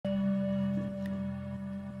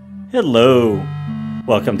Hello,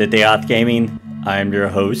 welcome to Dayoth Gaming. I'm your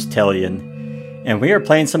host, Tellian, and we are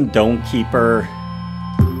playing some Dome Keeper.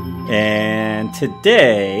 And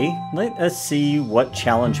today, let us see what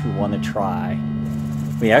challenge we want to try.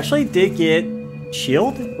 We actually did get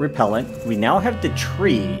shield repellent. We now have the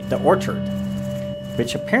tree, the orchard,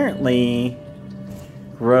 which apparently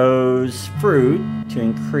grows fruit to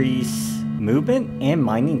increase movement and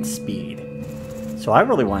mining speed. So I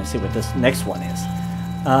really want to see what this next one is.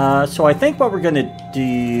 So I think what we're going to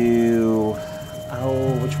do...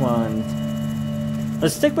 Oh, which one?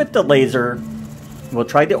 Let's stick with the laser. We'll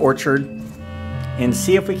try the orchard and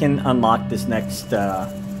see if we can unlock this next,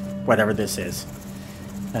 whatever this is.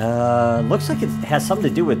 Looks like it has something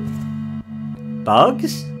to do with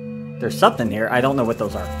bugs? There's something here. I don't know what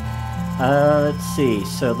those are. Let's see.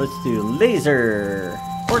 So let's do laser.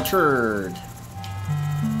 Orchard.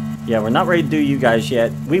 Yeah, we're not ready to do you guys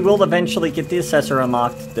yet. We will eventually get the assessor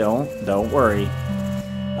unlocked. Don't worry.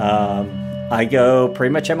 I go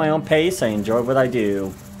pretty much at my own pace. I enjoy what I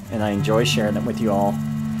do, and I enjoy sharing it with you all.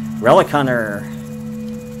 Relic Hunter.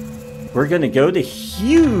 We're gonna go to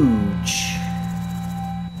huge.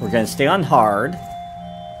 We're gonna stay on hard.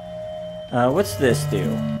 What's this do?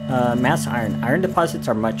 Mass iron. Iron deposits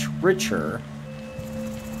are much richer.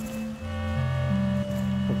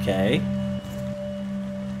 Okay.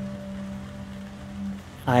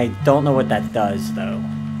 I don't know what that does, though.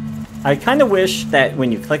 I kind of wish that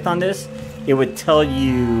when you clicked on this, it would tell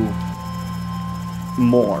you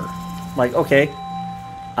more. Like, okay,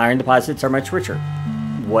 iron deposits are much richer.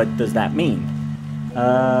 What does that mean?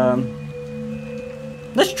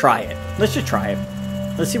 Let's try it. Let's just try it.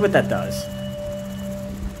 Let's see what that does.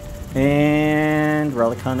 And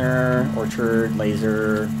Relic Hunter, Orchard,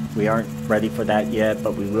 Laser. We aren't ready for that yet,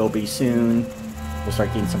 but we will be soon. We'll start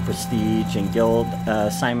getting some prestige and guild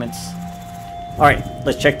assignments. Alright,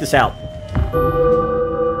 let's check this out.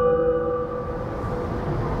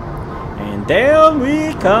 And down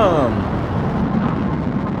we come.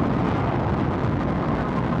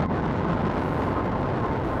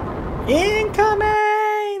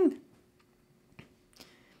 Incoming!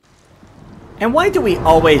 And why do we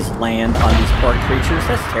always land on these poor creatures?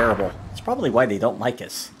 That's terrible. It's probably why they don't like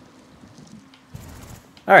us.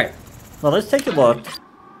 Alright. Well, let's take a look.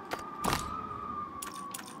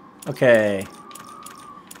 Okay.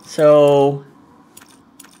 So,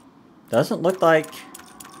 doesn't look like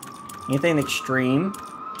anything extreme.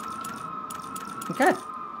 Okay.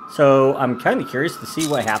 So, I'm kind of curious to see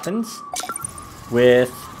what happens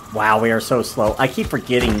with... Wow, we are so slow. I keep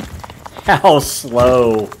forgetting how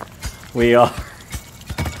slow we are.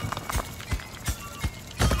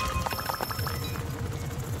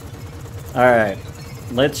 Alright.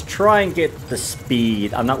 Let's try and get the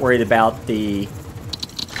speed. I'm not worried about the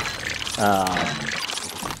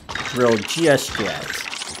drill just yet.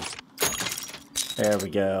 There we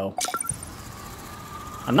go.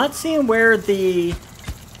 I'm not seeing where the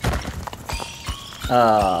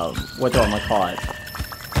what do I want to call it?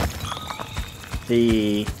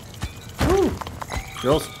 The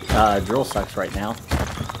drill sucks right now.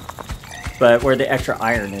 But where the extra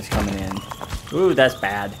iron is coming in. Ooh, that's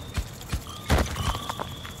bad.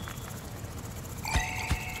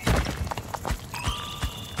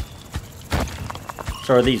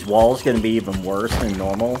 So are these walls going to be even worse than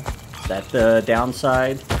normal? Is that the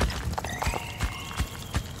downside?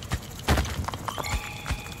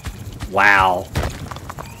 Wow.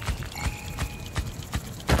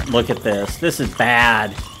 Look at this. This is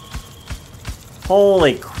bad.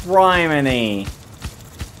 Holy criminy.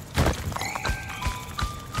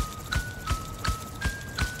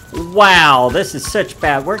 Wow, this is such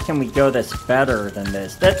bad. Where can we go that's better than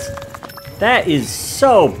this? That is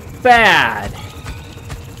so bad.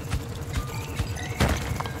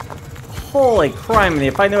 Holy criminy,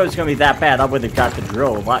 if I knew it was going to be that bad, I would have got the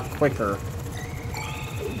drill a lot quicker.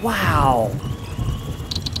 Wow.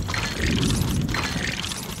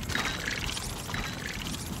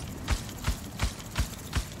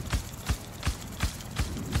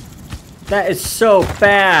 That is so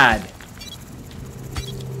bad.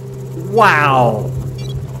 Wow.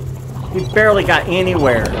 We barely got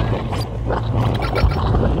anywhere.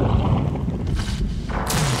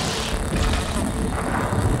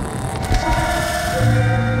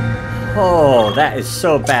 Oh, that is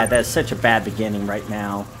so bad. That's such a bad beginning right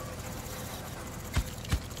now.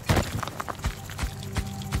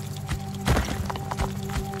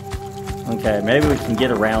 Okay, maybe we can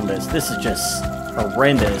get around this. This is just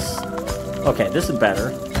horrendous. Okay, this is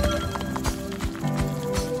better.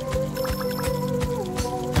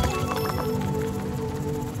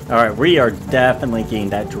 Alright, we are definitely getting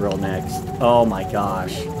that drill next. Oh my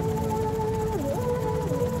gosh.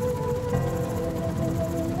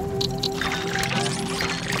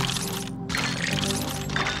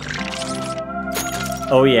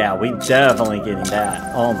 Oh yeah, we definitely getting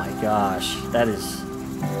that. Oh my gosh, that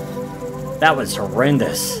was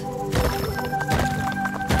horrendous.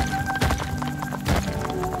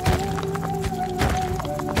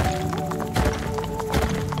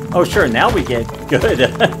 Oh sure, now we get good,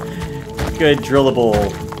 good drillable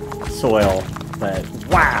soil, but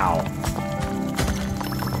wow.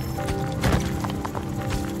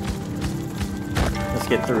 Let's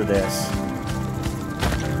get through this.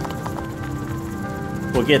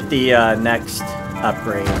 We'll get the next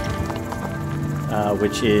upgrade,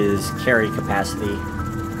 which is carry capacity.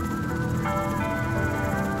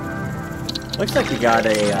 Looks like we got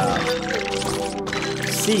a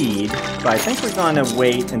seed, but I think we're going to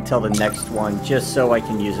wait until the next one just so I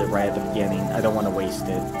can use it right at the beginning. I don't want to waste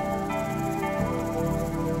it.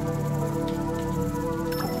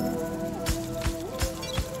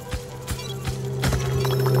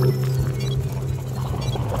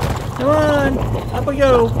 Come on! Up we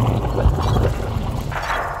go!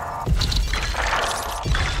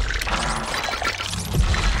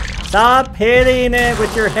 Stop hitting it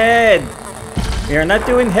with your head! We are not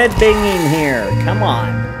doing head banging here. Come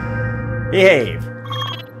on. Behave.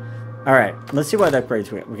 Alright, let's see what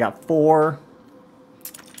upgrades we got. We got 4.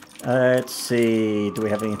 Let's see. Do we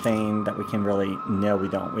have anything that we can really... No, we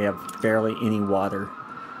don't. We have barely any water.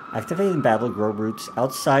 Activating battle grow roots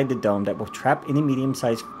outside the dome that will trap any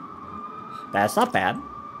medium-sized... That's not bad.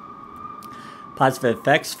 Positive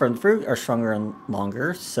effects from the fruit are stronger and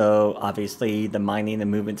longer. So, obviously, the mining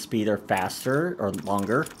and movement speed are faster or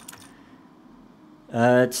longer.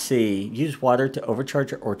 Let's see. Use water to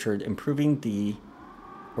overcharge your orchard, improving the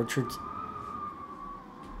orchard's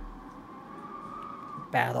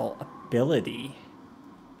battle ability.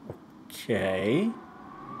 Okay.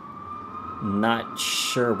 Not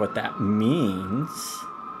sure what that means.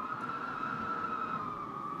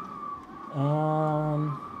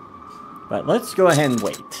 But let's go ahead and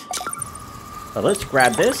wait. But let's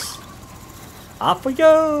grab this. Off we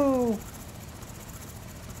go!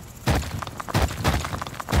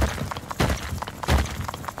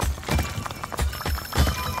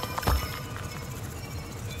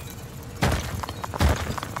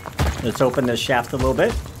 Let's open this shaft a little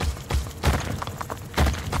bit.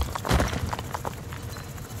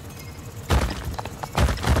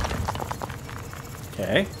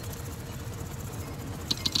 Okay.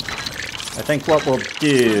 I think what we'll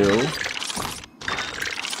do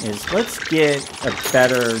is let's get a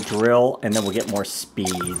better drill and then we'll get more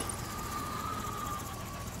speed.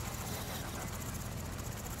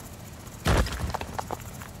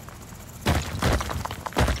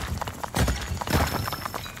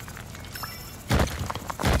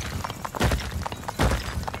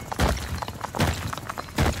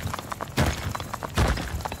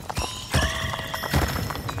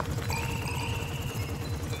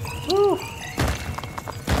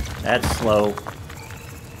 That's slow.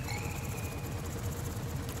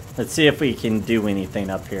 Let's see if we can do anything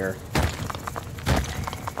up here.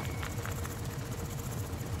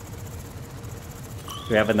 Do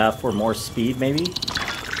we have enough for more speed, maybe?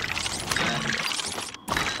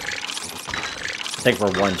 I think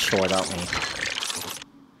we're 1 short, aren't we?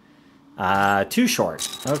 2 short.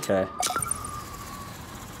 Okay.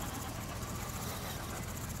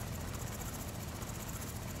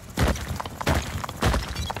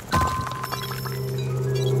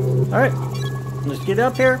 Alright, let's get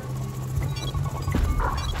up here.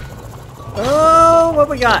 Oh, what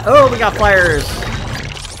we got? Oh, we got flyers.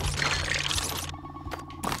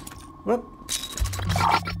 Whoop.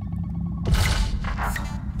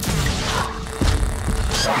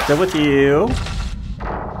 Still with you.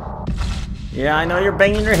 Yeah, I know you're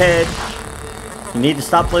banging your head. You need to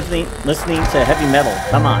stop listening to heavy metal.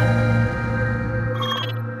 Come on.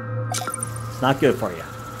 It's not good for you.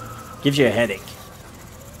 Gives you a headache.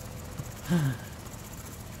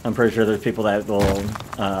 I'm pretty sure there's people that will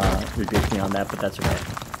rebuke me on that, but that's okay.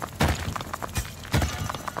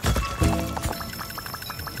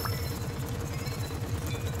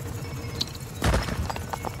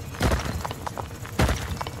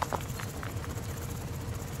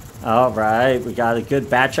 Alright, we got a good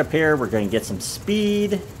batch up here. We're going to get some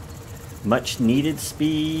speed. Much needed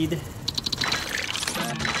speed.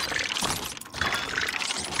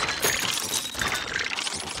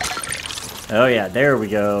 Oh yeah, there we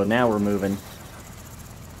go. Now we're moving.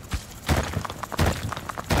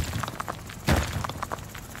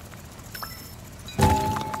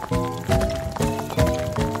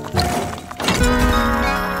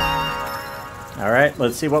 All right,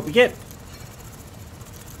 let's see what we get.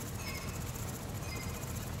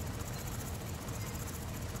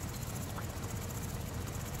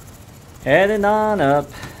 Heading on up.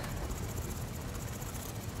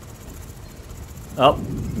 Oh,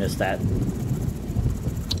 missed that.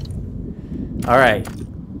 Alright.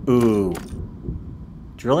 Ooh.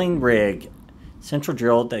 Drilling rig. Central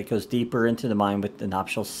drill that goes deeper into the mine with an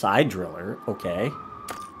optional side driller. Okay.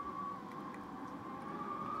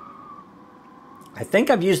 I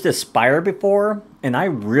think I've used this spire before, and I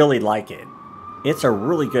really like it. It's a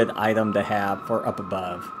really good item to have for up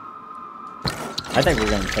above. I think we're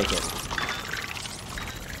going to take it.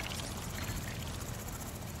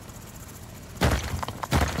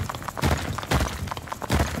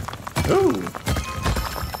 Ooh.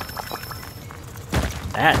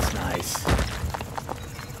 That's nice.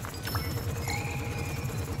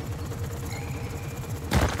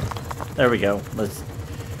 There we go. Let's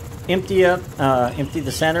empty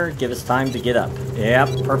the center, give us time to get up.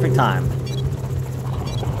 Yep, perfect time.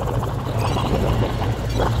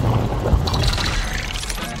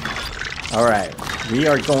 Alright, we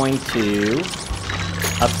are going to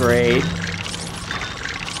upgrade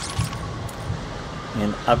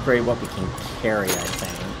and upgrade what we can carry, I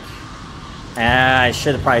think. I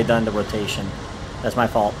should have probably done the rotation. That's my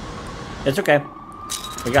fault. It's okay.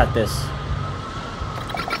 We got this.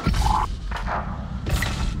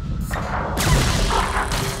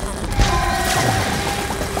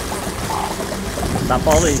 Stop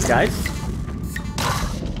all these guys.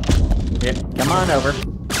 Yep, come on over.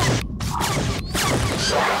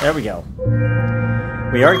 There we go.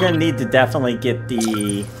 We are going to need to definitely get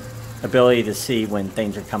the ability to see when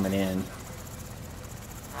things are coming in.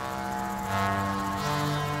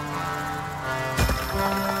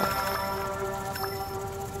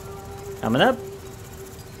 Coming up.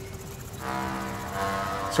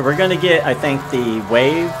 So we're going to get, I think, the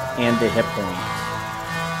wave and the hit point.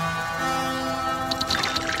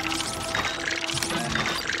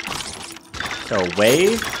 So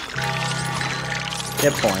wave,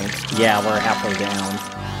 hit points. Yeah, we're halfway down.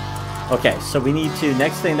 Okay, so we need to,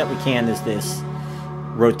 next thing that we can is this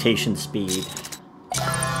rotation speed.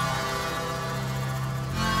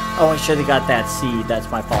 Oh, I should have got that seed. That's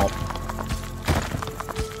my fault.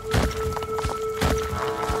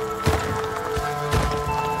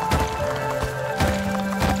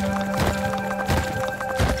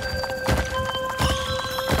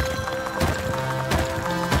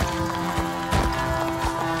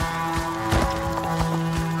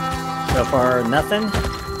 So far, nothing.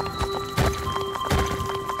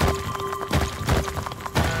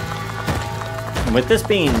 And with this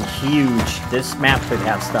being huge, this map could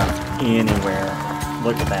have stuff anywhere.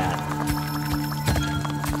 Look at that.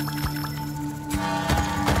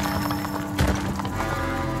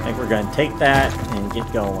 I think we're going to take that and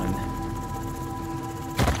get going.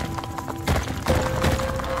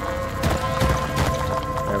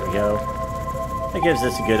 There we go. That gives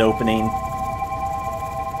us a good opening.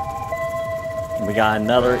 We got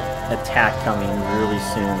another attack coming really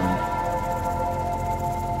soon.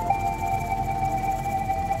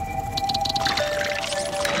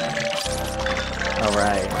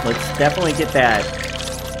 Alright, let's definitely get that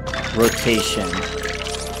rotation.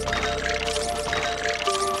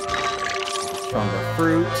 Stronger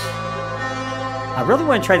fruit. I really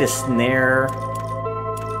want to try to snare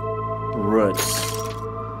roots.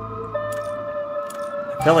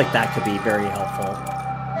 I feel like that could be very helpful.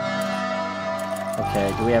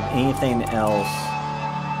 Okay, do we have anything else?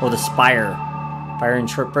 Oh, the spire. Fire in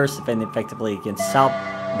short bursts, defend effectively against salt.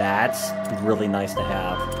 That's really nice to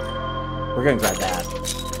have. We're going to grab that.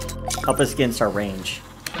 Help us against our range.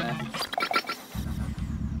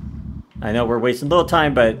 I know we're wasting a little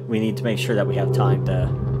time, but we need to make sure that we have time to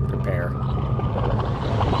prepare.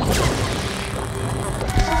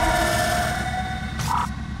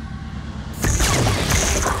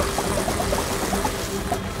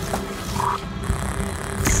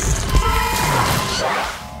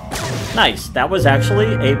 Nice. That was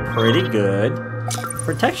actually a pretty good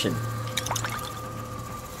protection.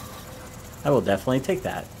 I will definitely take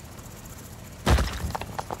that.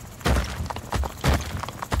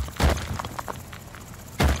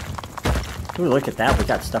 Ooh, look at that. We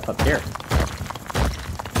got stuff up here.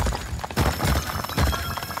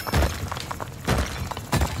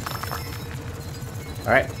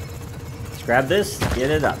 Alright. Let's grab this,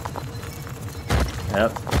 get it up.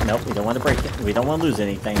 Nope, we don't want to break it. We don't want to lose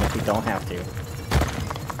anything if we don't have to.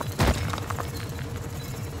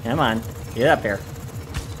 Come on, get up here.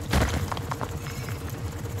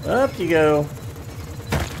 Up you go.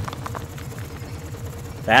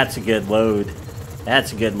 That's a good load.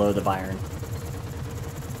 That's a good load of iron.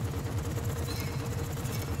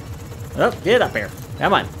 Oh, get up here.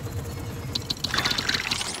 Come on.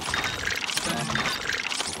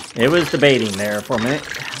 It was debating there for a minute.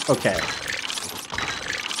 Okay.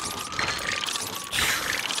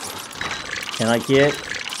 Can I get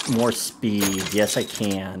more speed? Yes, I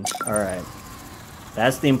can. Alright.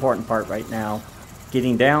 That's the important part right now.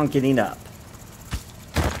 Getting down, getting up.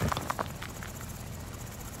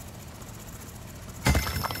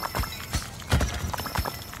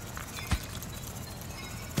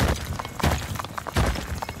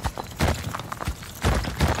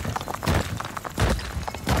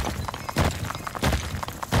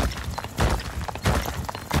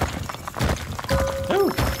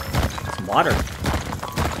 Water.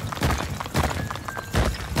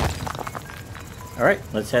 Alright,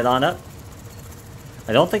 let's head on up.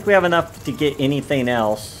 I don't think we have enough to get anything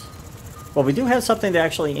else. Well, we do have something to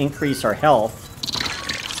actually increase our health.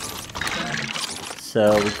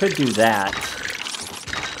 So we could do that.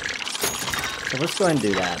 So let's go ahead and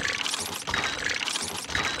do that.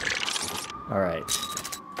 Alright.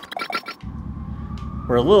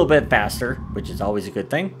 We're a little bit faster, which is always a good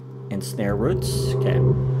thing. Ensnare roots. Okay.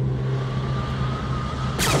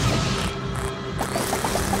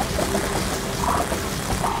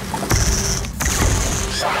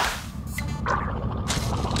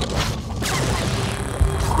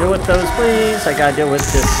 Deal with those, please. I gotta deal with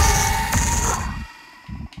this.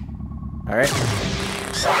 Alright.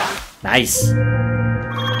 Nice.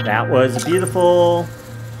 That was a beautiful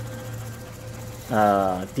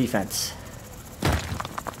defense.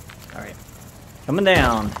 Alright. Coming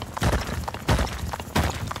down.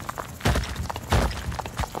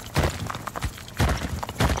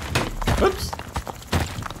 Oops.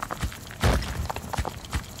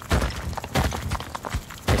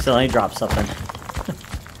 Accidentally dropped something.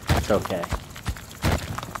 It's okay.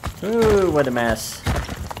 Ooh, what a mess.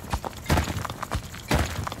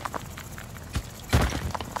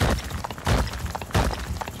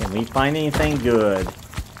 Can we find anything good?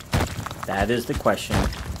 That is the question.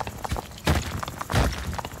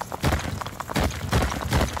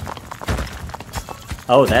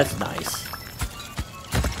 Oh, that's nice.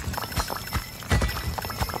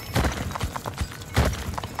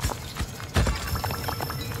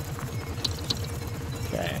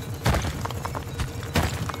 Okay.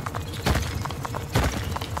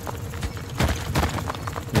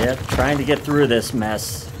 Yep, trying to get through this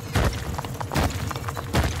mess.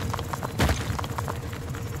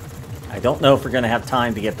 I don't know if we're going to have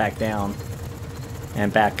time to get back down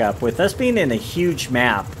and back up. With us being in a huge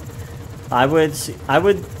map, I would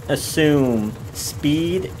assume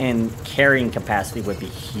speed and carrying capacity would be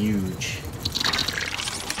huge.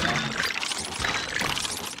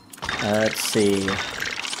 Let's see.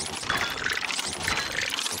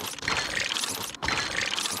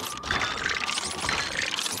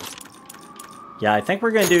 Yeah, I think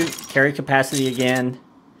we're going to do carry capacity again.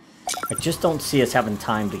 I just don't see us having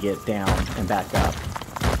time to get down and back up.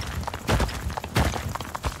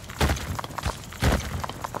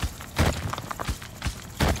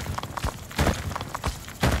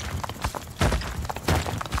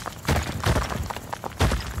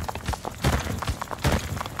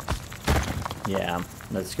 Yeah,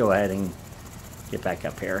 let's go ahead and get back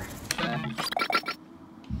up here.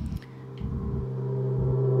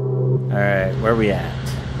 Alright, where are we at?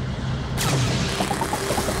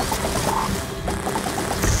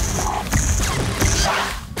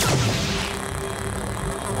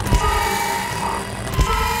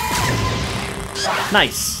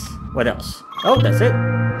 Nice! What else? Oh, that's it.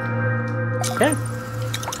 Okay.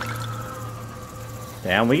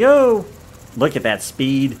 Down we go! Look at that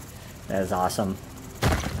speed. That is awesome.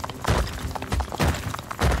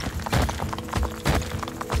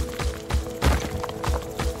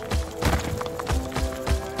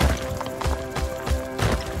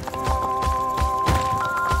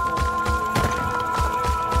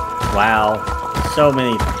 Wow, so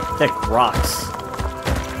many thick rocks.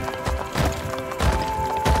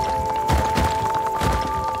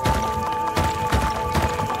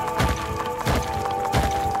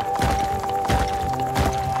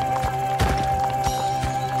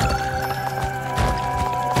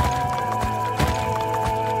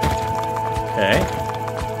 Okay.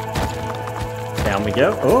 Down we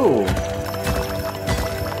go. Oh!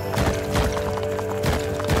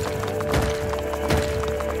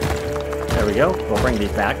 There we go. We'll bring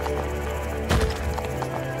these back.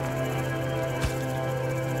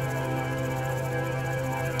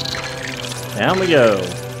 Down we go.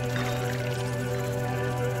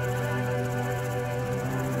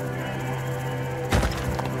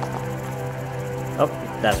 Oh,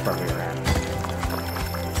 that's where we were at.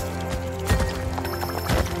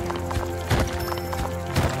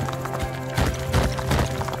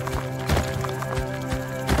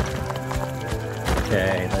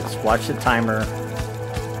 watch the timer.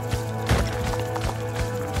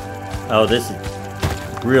 Oh, this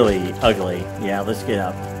is really ugly. Yeah, let's get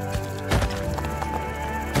up.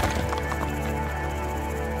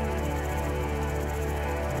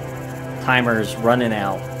 Timer's running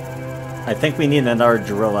out. I think we need another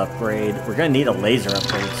drill upgrade. We're gonna need a laser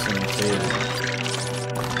upgrade soon too.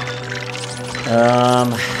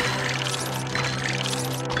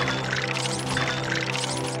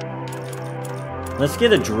 Let's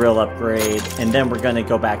get a drill upgrade, and then we're gonna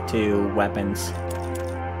go back to weapons.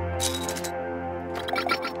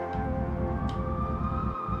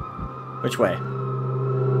 Which way?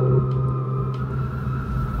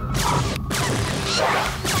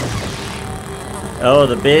 Oh,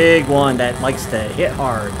 the big one that likes to hit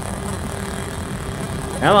hard.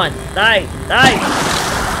 Come on, die, die!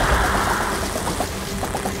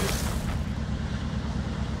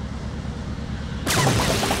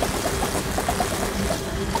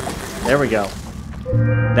 There we go.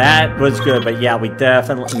 That was good, but yeah, we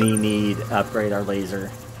definitely need to upgrade our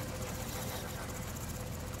laser.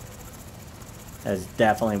 That's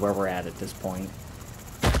definitely where we're at this point.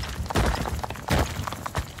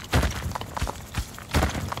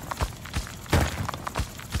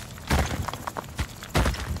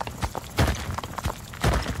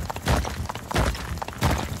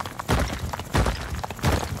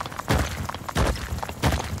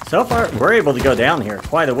 So far, we're able to go down here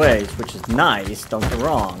quite a ways, which is nice, don't get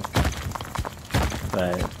wrong.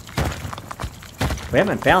 But we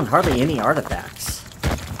haven't found hardly any artifacts.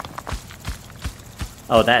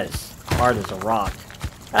 Oh, that is hard as a rock.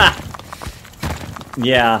 Ah!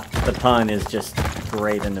 Yeah, the pun is just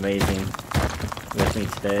great and amazing with me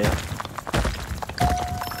today.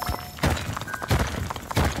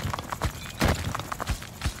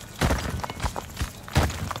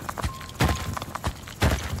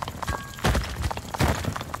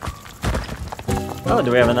 Oh, do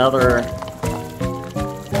we have another?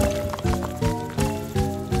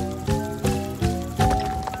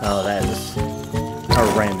 Oh, that is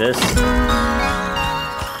horrendous.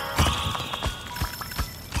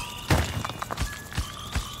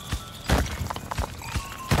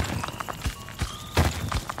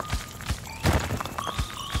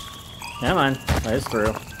 Come on, let us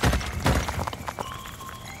through.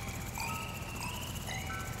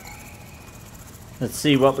 Let's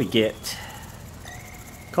see what we get.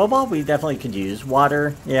 Cobalt we definitely could use.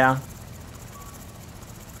 Water, yeah.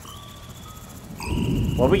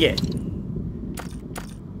 What we get?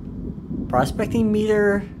 Prospecting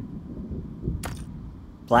meter.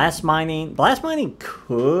 Blast mining. Blast mining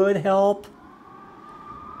could help.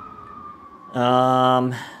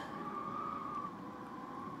 I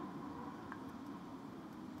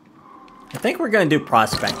think we're going to do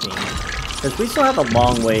prospecting. Because we still have a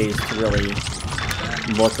long ways to really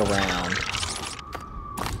look around.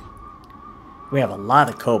 We have a lot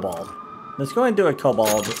of cobalt. Let's go and do a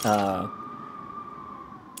cobalt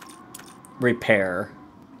repair.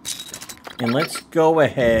 And let's go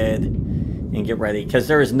ahead and get ready, because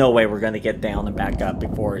there is no way we're going to get down and back up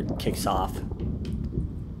before it kicks off.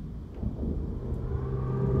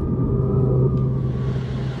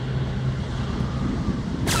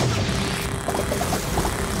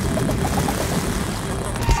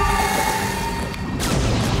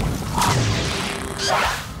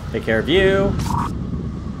 Take care of you.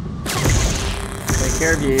 Take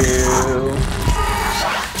care of you.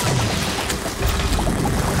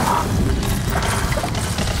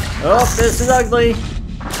 Oh, this is ugly.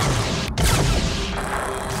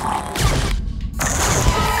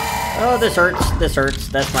 Oh, this hurts. This hurts.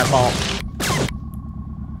 That's my fault.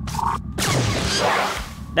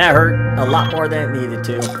 That hurt a lot more than it needed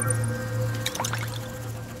to.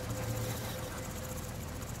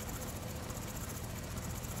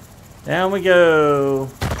 Down we go.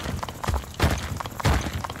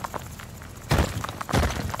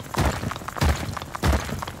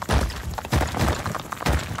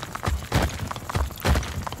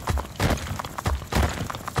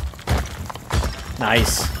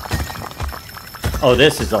 Nice. Oh,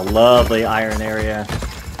 this is a lovely iron area.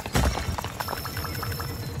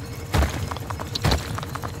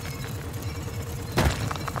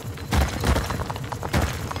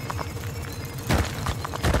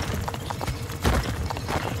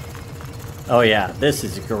 Oh yeah, this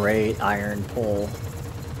is a great iron pull.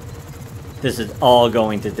 This is all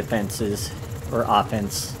going to defenses or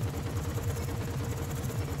offense.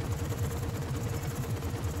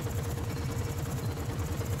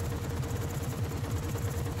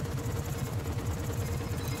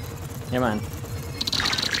 Come on.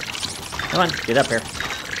 Come on, get up here.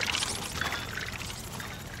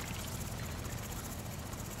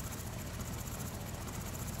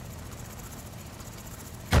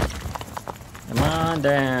 on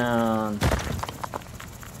down.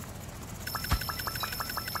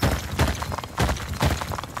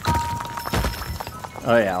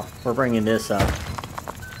 Oh yeah, we're bringing this up.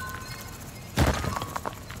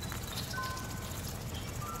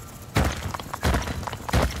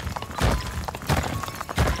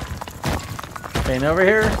 Anything over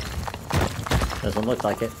here? Doesn't look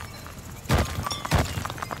like it.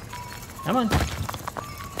 Come on.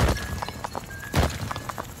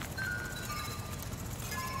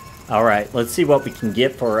 Alright, let's see what we can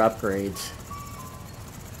get for upgrades.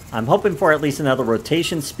 I'm hoping for at least another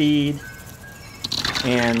rotation speed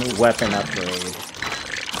and weapon upgrade.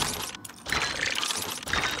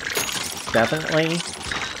 Definitely.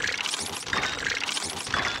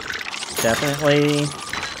 Definitely.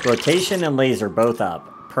 Rotation and laser both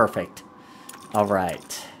up. Perfect.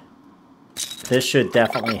 Alright. This should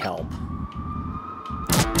definitely help.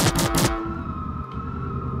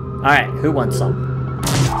 Alright, who wants some?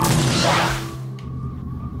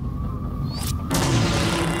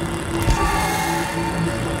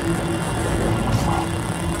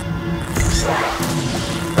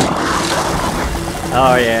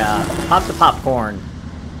 Oh yeah, pop the popcorn.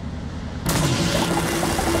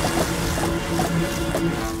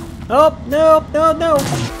 Oh, no, no, no.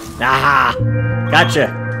 Ah, gotcha.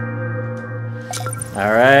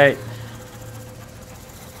 All right.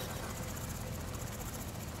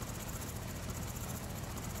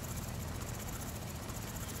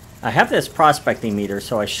 I have this prospecting meter,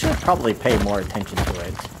 so I should probably pay more attention to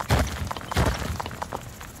it.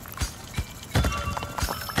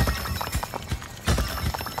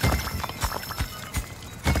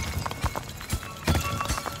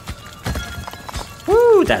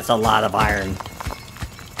 Woo, that's a lot of iron.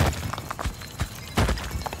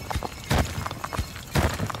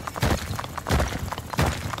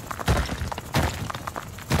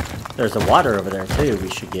 There's a water over there too we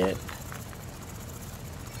should get.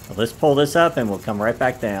 Well, let's pull this up and we'll come right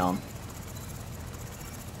back down.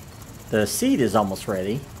 The seed is almost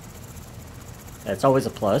ready. That's always a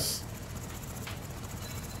plus.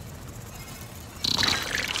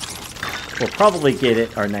 We'll probably get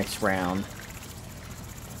it our next round.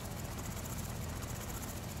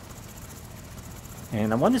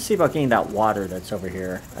 And I want to see about getting that water that's over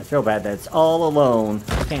here. I feel bad that it's all alone.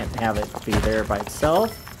 I can't have it be there by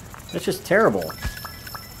itself. That's just terrible.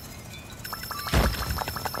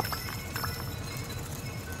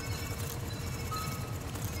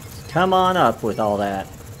 Come on up with all that.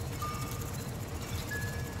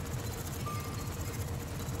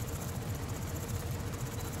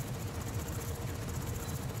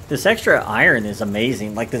 This extra iron is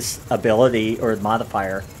amazing, like this ability or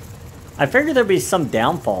modifier. I figured there'd be some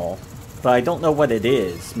downfall, but I don't know what it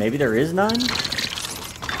is. Maybe there is none?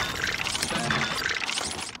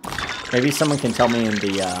 Maybe someone can tell me in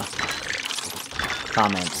the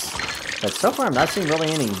comments. But so far I'm not seeing really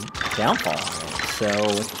any downfall on it,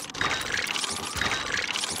 so...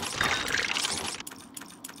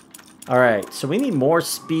 Alright, so we need more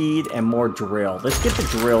speed and more drill. Let's get the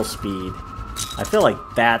drill speed. I feel like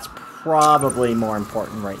that's probably more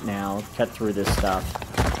important right now. Cut through this stuff.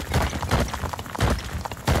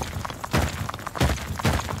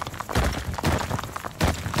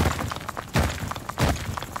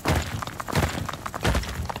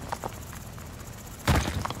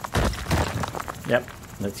 Yep,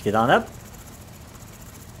 let's get on up.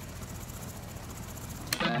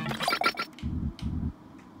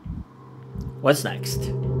 What's next?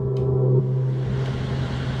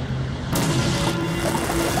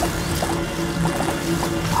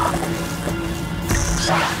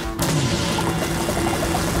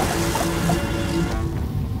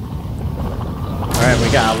 Alright,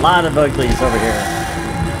 we got a lot of uglies over here.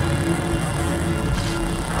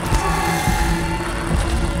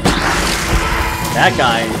 That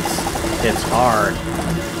guy hits hard.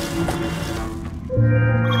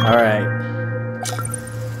 Alright.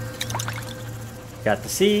 Got the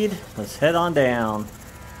seed. Let's head on down.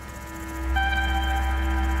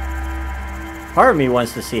 Part of me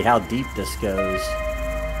wants to see how deep this goes.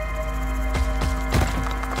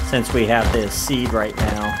 Since we have this seed right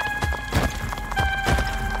now.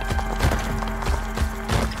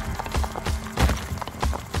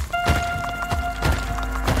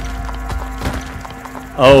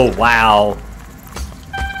 Oh, wow.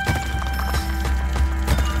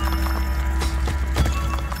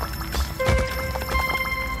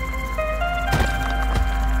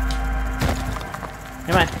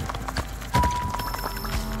 Come on.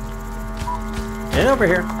 Get over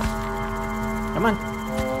here. Come on.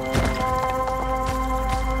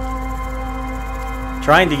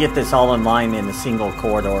 Trying to get this all in line in a single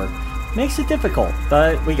corridor Makes it difficult,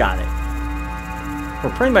 but we got it.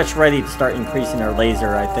 We're pretty much ready to start increasing our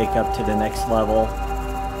laser, I think, up to the next level.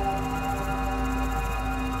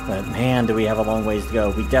 But man, do we have a long ways to go.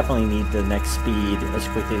 We definitely need the next speed as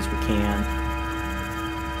quickly as we can.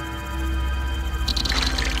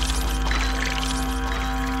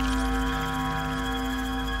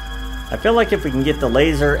 I feel like if we can get the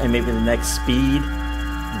laser and maybe the next speed,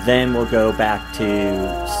 then we'll go back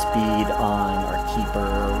to speed on our keeper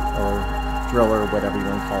or driller, whatever you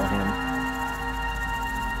want to call him.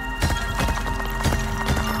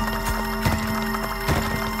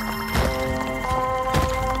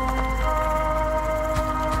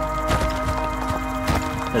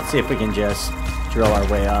 Let's see if we can just drill our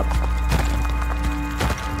way up.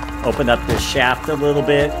 Open up this shaft a little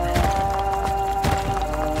bit.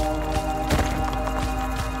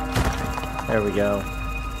 There we go.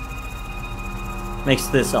 Makes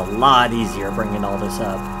this a lot easier bringing all this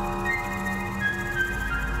up.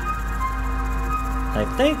 I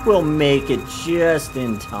think we'll make it just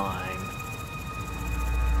in time.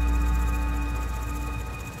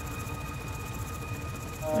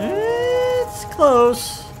 It's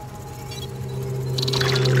close.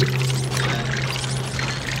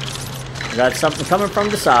 We got something coming from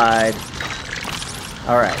the side.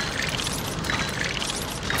 Alright.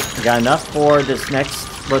 We got enough for this next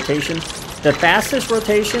rotation. The fastest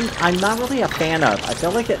rotation, I'm not really a fan of. I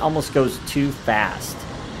feel like it almost goes too fast.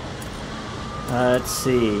 Let's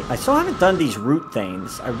see. I still haven't done these root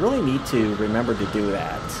things. I really need to remember to do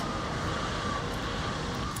that.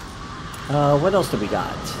 What else do we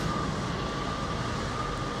got?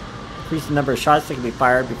 Increase the number of shots that can be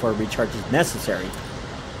fired before a recharge is necessary.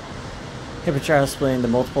 Hit projectile split into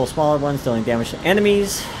multiple smaller ones, dealing damage to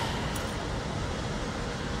enemies.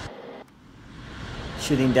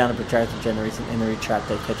 Shooting down a projectile generates an enemy trap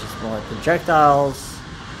that catches smaller projectiles.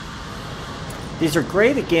 These are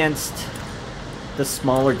great against the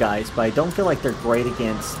smaller guys, but I don't feel like they're great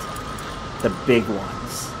against the big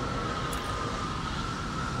ones.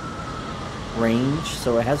 Range,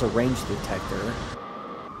 so it has a range detector.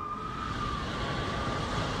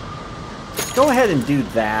 Go ahead and do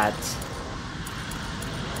that.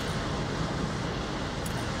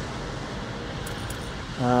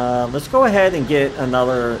 Let's go ahead and get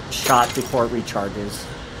another shot before it recharges.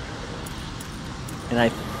 And I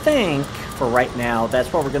think, for right now,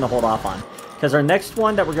 that's what we're going to hold off on. Because our next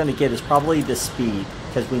one that we're going to get is probably the speed.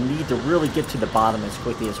 Because we need to really get to the bottom as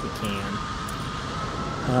quickly as we can.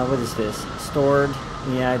 What is this? Stored?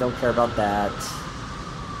 Yeah, I don't care about that.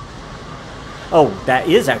 Oh, that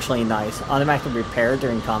is actually nice. Automatic repair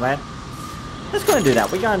during combat. Let's go ahead and do that.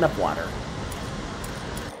 We got enough water.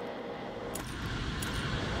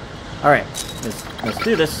 Alright, let's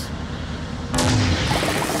do this.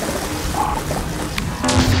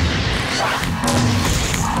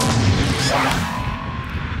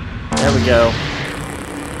 There we go.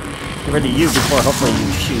 Get rid of you before hopefully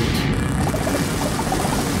you shoot.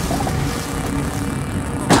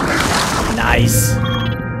 Nice.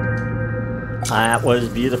 That was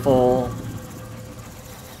beautiful.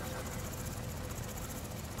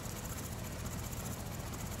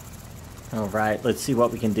 Alright, let's see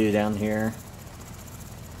what we can do down here.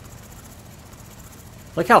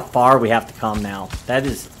 Look how far we have to come now. That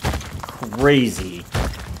is crazy.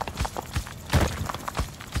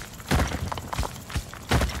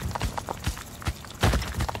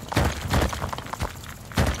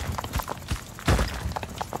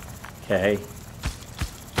 Okay.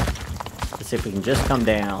 Let's see if we can just come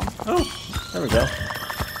down. Oh, there we go.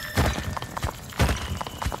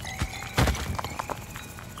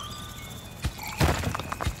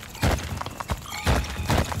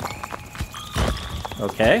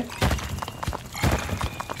 Okay.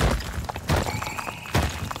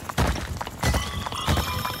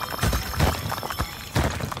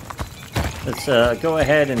 Let's go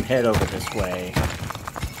ahead and head over this way.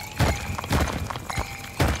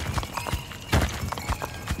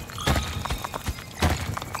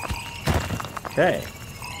 Okay.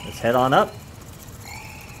 Let's head on up.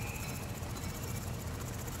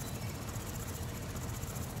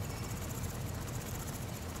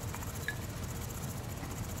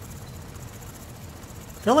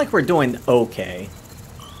 I feel like we're doing okay.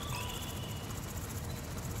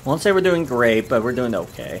 Won't say we're doing great, but we're doing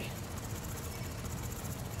okay.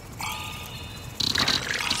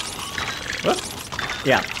 Whoop.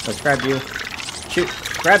 Yeah, let's grab you. Shoot,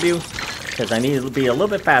 grab you. Because I need to be a little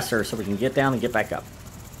bit faster so we can get down and get back up.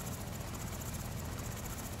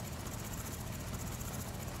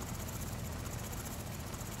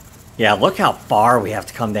 Yeah, look how far we have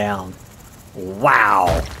to come down.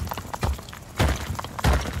 Wow.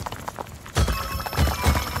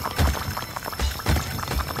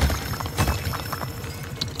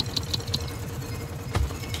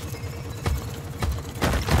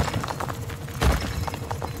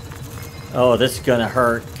 Oh, this is gonna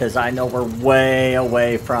hurt, because I know we're way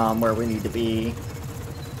away from where we need to be.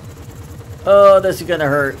 Oh, this is gonna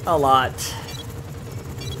hurt a lot.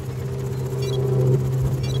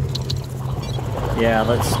 Yeah,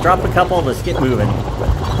 let's drop a couple, let's get moving.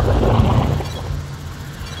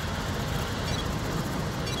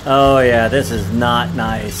 Oh yeah, this is not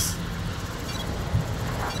nice.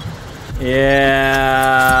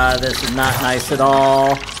 Yeah, this is not nice at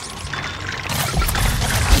all.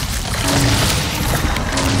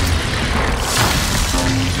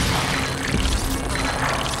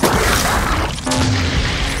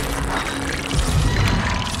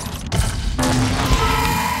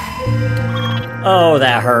 Oh,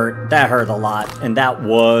 that hurt. That hurt a lot. And that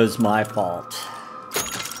was my fault.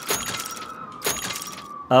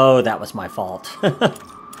 Oh, that was my fault.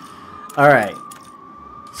 Alright.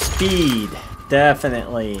 Speed.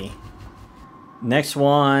 Definitely. Next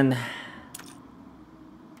one.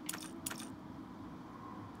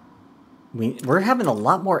 We're having a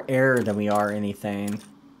lot more error than we are anything.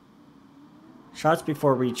 Shots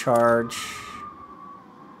before recharge.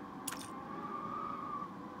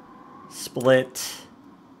 Split.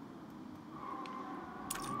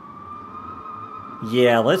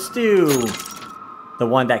 Yeah, let's do the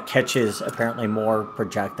one that catches apparently more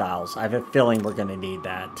projectiles. I have a feeling we're going to need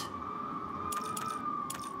that.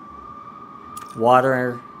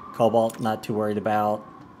 Water, cobalt, not too worried about.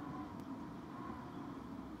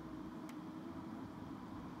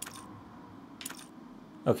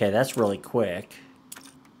 Okay, that's really quick.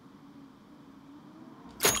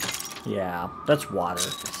 Yeah, that's water,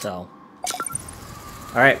 so.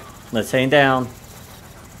 Alright, let's hang down.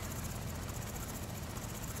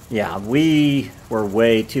 Yeah, we were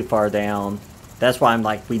way too far down. That's why I'm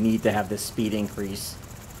like, we need to have this speed increase.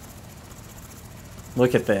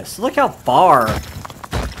 Look at this. Look how far.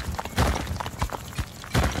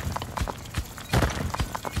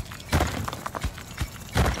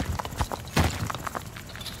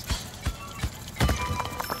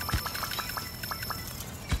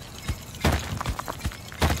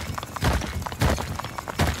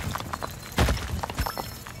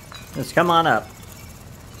 Just come on up.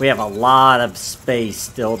 We have a lot of space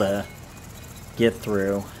still to get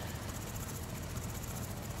through.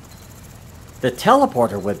 The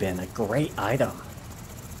teleporter would have been a great item.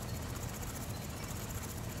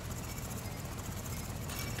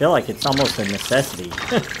 I feel like it's almost a necessity.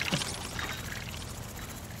 I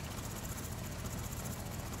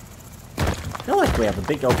feel like we have a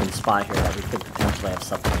big open spot here that we could potentially have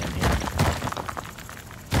something in here.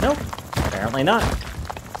 Nope, apparently not.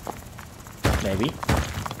 Maybe.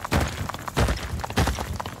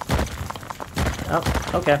 Oh,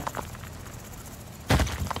 okay.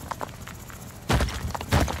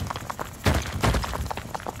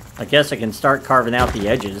 I guess I can start carving out the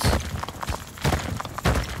edges.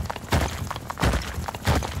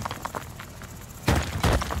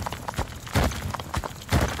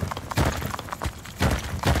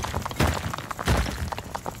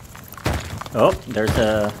 Oh, there's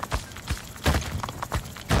a...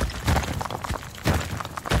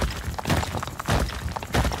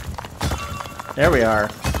 There we are.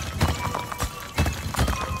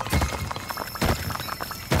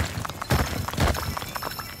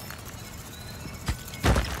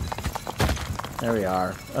 There we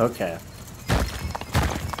are. Okay.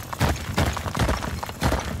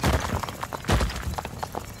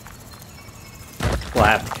 We'll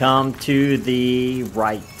have to come to the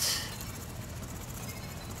right.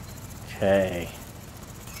 Okay.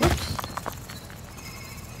 Whoops.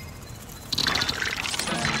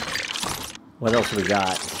 What else we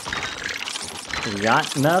got? We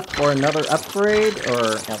got enough for another upgrade,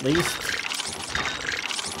 or at least...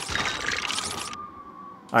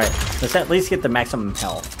 Alright, let's at least get the maximum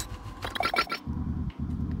health.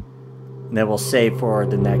 And then we'll save for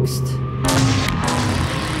the next...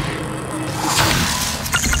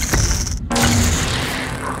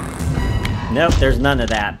 Nope, there's none of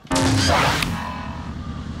that.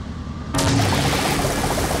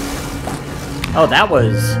 Oh, that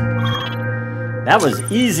was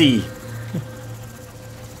easy.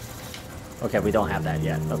 Okay, we don't have that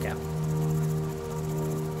yet. Okay.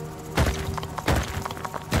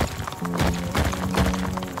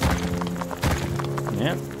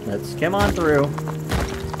 Yep, let's come on through.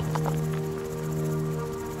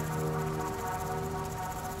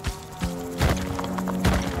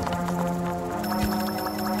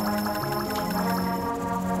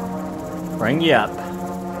 Bring you up.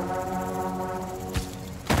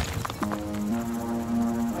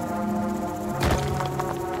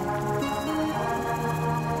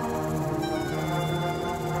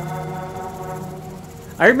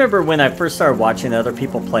 I remember when I first started watching other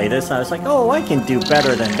people play this, I was like, oh, I can do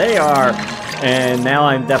better than they are. And now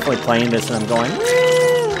I'm definitely playing this and I'm going,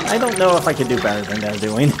 I don't know if I can do better than they're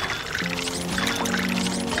doing.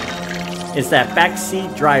 It's that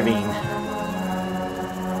backseat driving.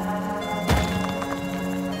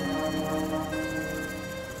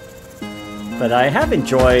 But I have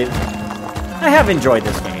enjoyed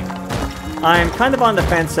this game. I'm kind of on the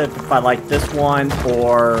fence if I like this one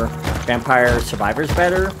or Vampire Survivors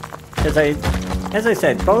better, because as I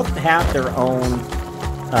said, both have their own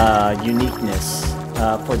uniqueness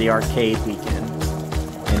for the arcade weekend,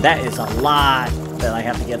 and that is a lot that I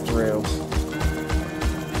have to get through.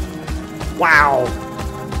 Wow.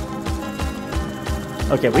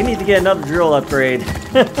 Okay, we need to get another drill upgrade.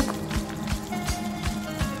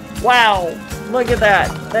 Wow, look at that.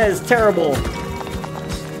 That is terrible.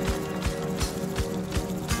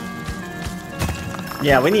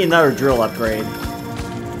 Yeah, we need another drill upgrade.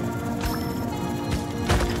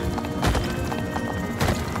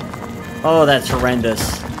 Oh, that's horrendous.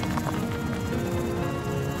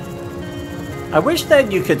 I wish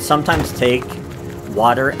that you could sometimes take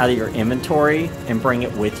water out of your inventory and bring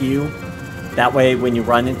it with you. That way, when you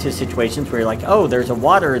run into situations where you're like, oh, there's a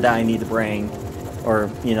water that I need to bring, or,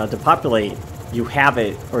 you know, to populate, you have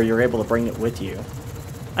it, or you're able to bring it with you.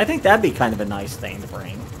 I think that'd be kind of a nice thing to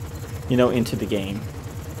bring, you know, into the game.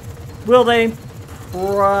 Will they?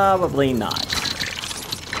 Probably not.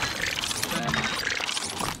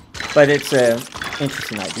 But it's an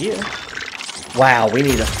interesting idea. Wow, we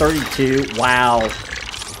need a 32. Wow.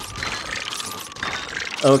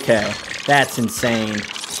 Okay, that's insane.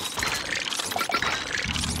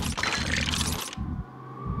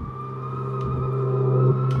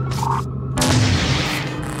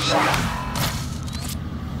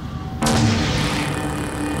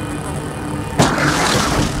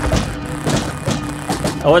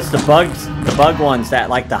 Oh, it's the bug ones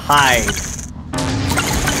that like to hide.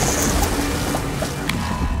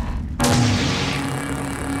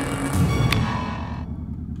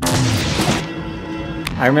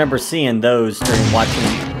 I remember seeing those during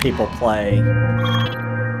watching people play.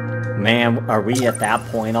 Man, are we at that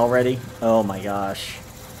point already? Oh my gosh.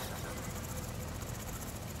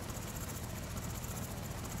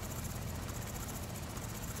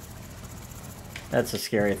 That's a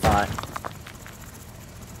scary thought.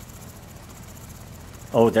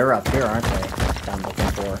 Oh, they're up here, aren't they? That I'm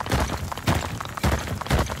looking for.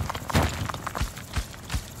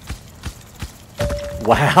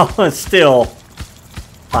 Wow, still.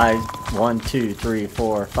 1, 2, 3,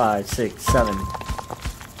 4, 5, 6, 7.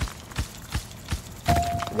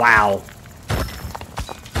 Wow.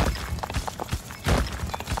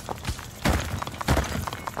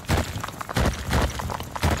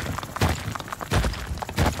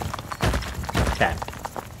 Okay.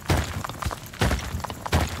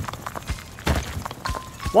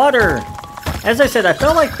 Water! As I said, I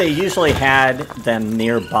felt like they usually had them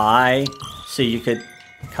nearby, so you could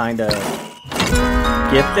kind of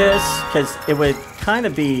get this, because it would kind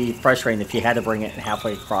of be frustrating if you had to bring it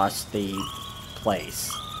halfway across the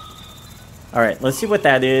place. Alright, let's see what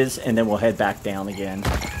that is, and then we'll head back down again.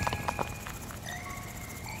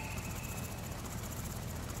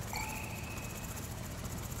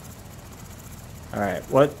 Alright,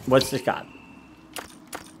 what's this got?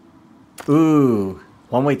 Ooh,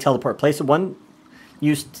 one-way teleport. Place a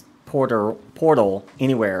one-use portal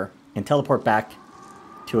anywhere and teleport back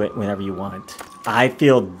to it whenever you want. I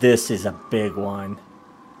feel this is a big one.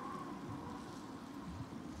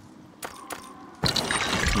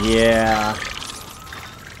 Yeah.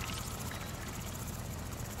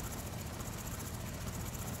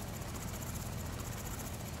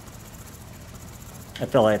 I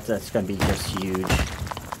feel like that's going to be just huge.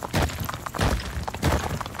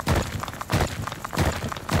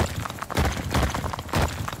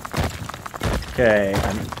 Okay,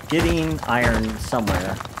 I'm getting iron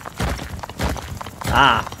somewhere.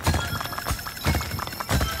 Ah!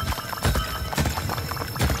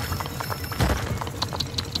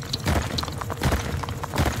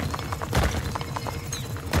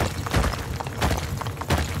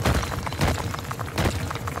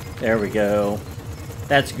 There we go.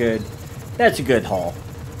 That's good. That's a good haul.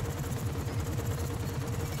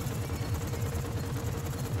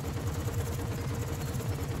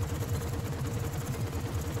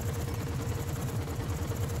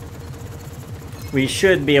 We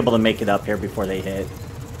should be able to make it up here before they hit.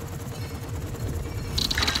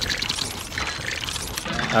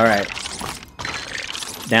 Alright.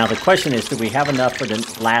 Now the question is, do we have enough for the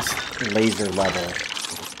last laser level?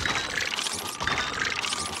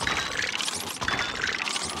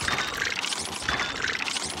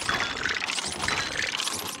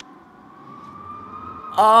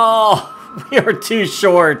 Oh, we are too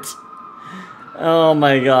short. Oh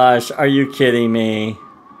my gosh, are you kidding me?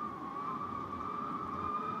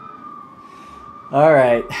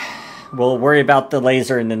 Alright, we'll worry about the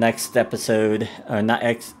laser in the next episode. Not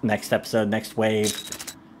next episode, next wave.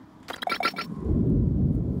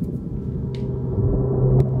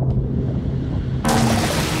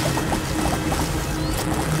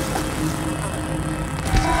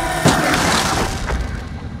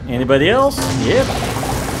 Anybody else? Yep.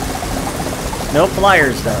 No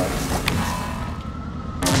flyers though.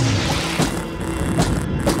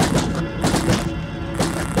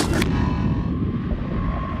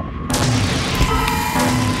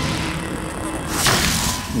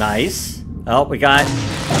 Nice. Oh, we got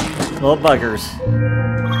little buggers.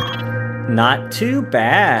 Not too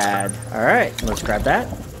bad. Alright, let's grab that.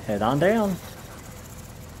 Head on down.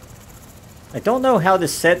 I don't know how to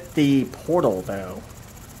set the portal though.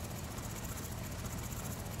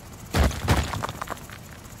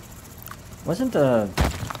 Wasn't the...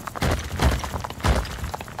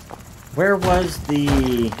 Where was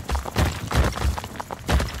the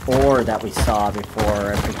ore that we saw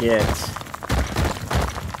before? I forget.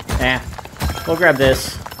 We'll grab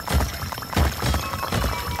this.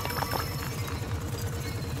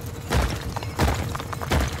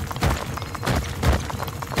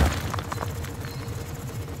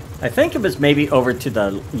 I think it was maybe over to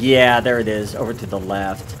the... Yeah, there it is. Over to the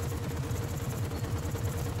left.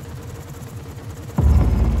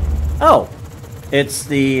 Oh! It's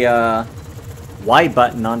the Y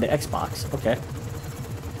button on the Xbox. Okay.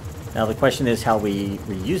 Now the question is how we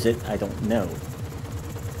reuse it. I don't know.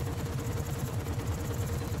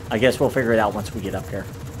 I guess we'll figure it out once we get up here.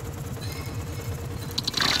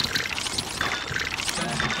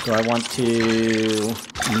 Do I want to...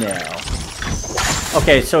 No.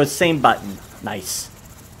 Okay, so it's same button. Nice.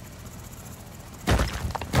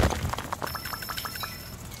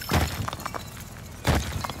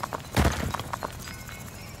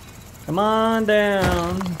 Come on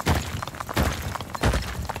down.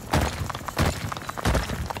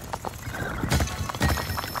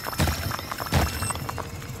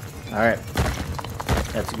 Alright.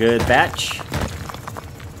 That's a good batch.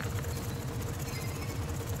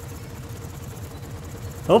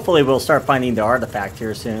 Hopefully we'll start finding the artifact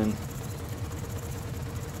here soon.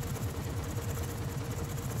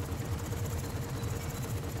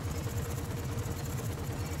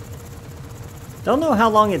 Don't know how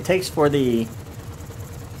long it takes for the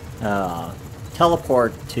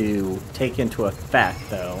teleport to take into effect,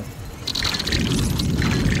 though.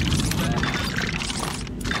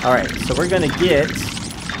 Alright, so we're going to get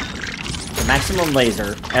the maximum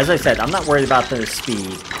laser. As I said, I'm not worried about the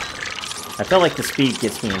speed. I feel like the speed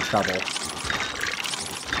gets me in trouble.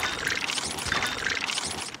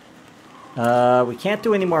 We can't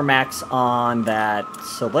do any more max on that,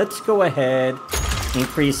 so let's go ahead and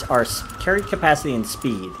increase our carry capacity and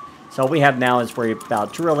speed. So all we have now is worry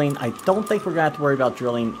about drilling. I don't think we're going to have to worry about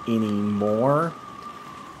drilling anymore.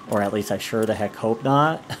 Or at least I sure the heck hope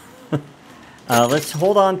not. Let's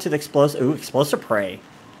hold on to the explosive... Ooh, explosive prey.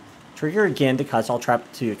 Trigger again to cause all trap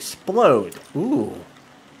to explode. Ooh.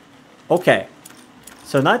 Okay.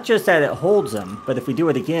 So not just that it holds them, but if we do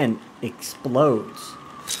it again, it explodes.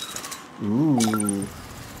 Ooh.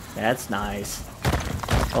 That's nice.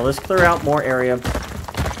 Well, let's clear out more area.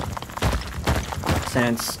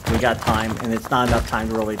 Since we got time, and it's not enough time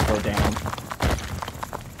to really go down.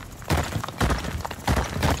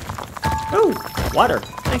 Ooh! Water.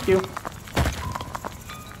 Thank you.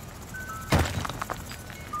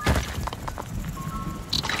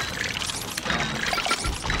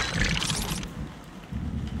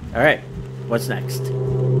 Alright, what's next?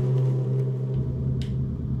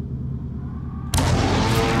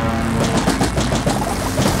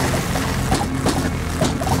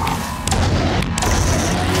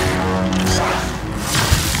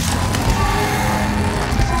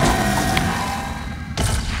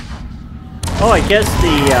 Oh, I guess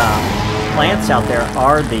the plants out there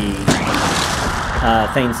are the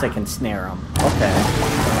things that can snare them. Okay.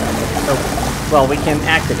 So, well, we can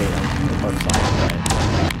activate them, it looks like.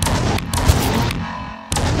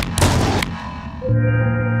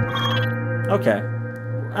 Okay.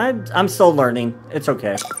 I'm still learning. It's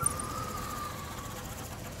okay.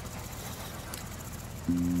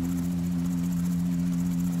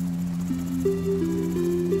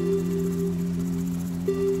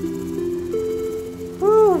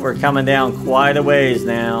 Woo, we're coming down quite a ways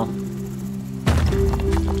now.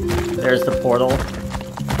 There's the portal.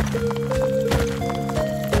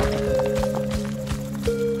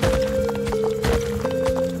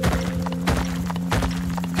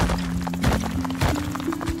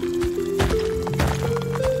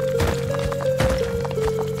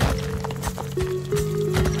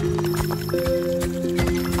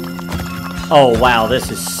 Oh wow,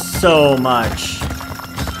 this is so much.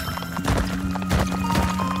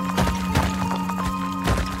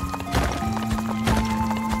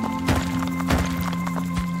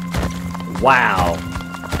 Wow.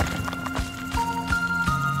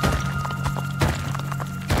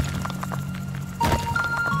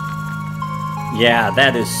 Yeah,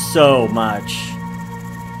 that is so much.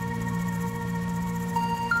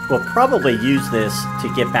 We'll probably use this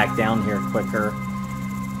to get back down here quicker.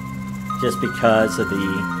 Just because of the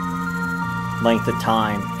length of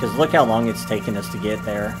time. Because look how long it's taken us to get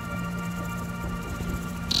there.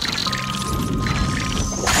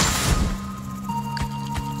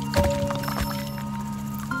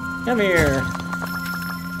 Come here.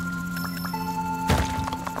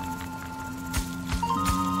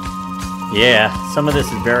 Yeah, some of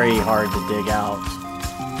this is very hard to dig out.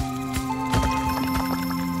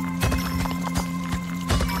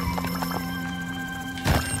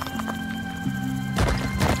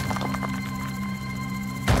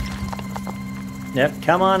 Yep,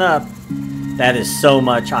 come on up. That is so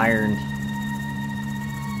much iron.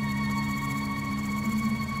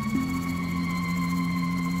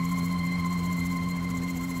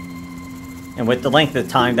 And with the length of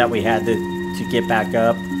time that we had to get back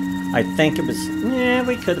up, I think it was, yeah,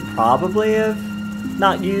 we could probably have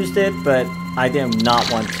not used it, but I did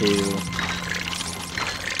not want to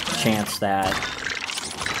chance that.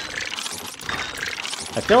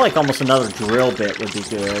 I feel like almost another drill bit would be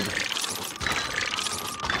good.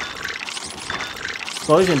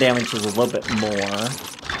 Explosion damage is a little bit more.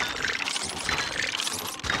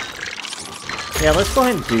 Yeah, let's go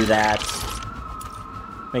ahead and do that.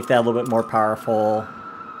 Make that a little bit more powerful.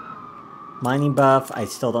 Mining buff, I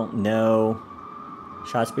still don't know.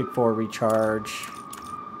 Shot speed 4 recharge.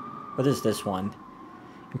 What is this one?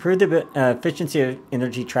 Improve the efficiency of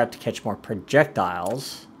energy trap to catch more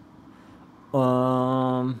projectiles.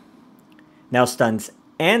 Now stuns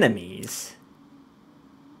enemies.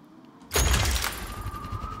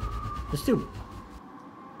 Let's do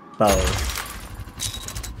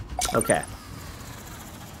both. Okay.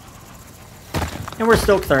 And we're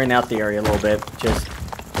still clearing out the area a little bit, just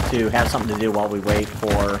to have something to do while we wait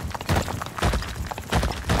for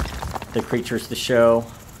the creatures to show.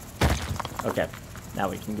 Okay, now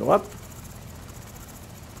we can go up.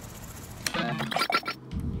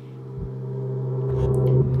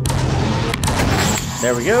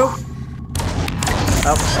 There we go.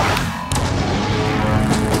 Oh.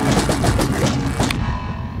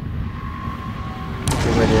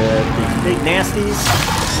 Get rid of these big nasties.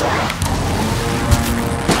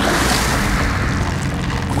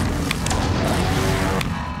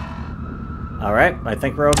 Alright, I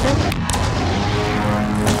think we're okay.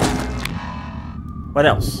 What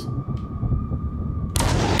else?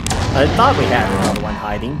 I thought we had another one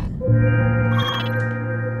hiding.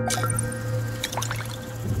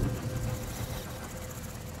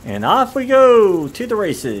 And off we go to the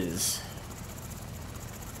races.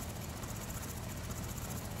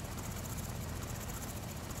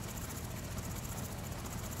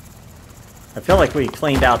 I feel like we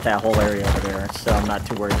cleaned out that whole area over there, so I'm not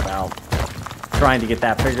too worried about trying to get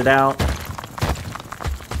that figured out.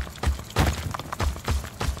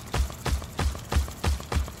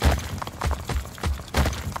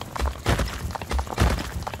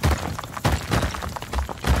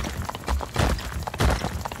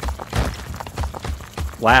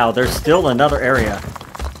 Wow, there's still another area.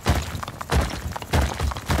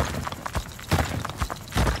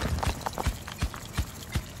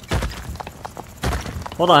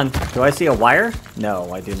 Hold on, do I see a wire?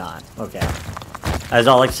 No, I do not. Okay. I was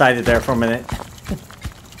all excited there for a minute.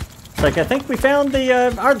 It's like, I think we found the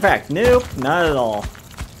artifact. Nope, not at all.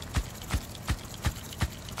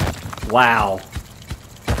 Wow.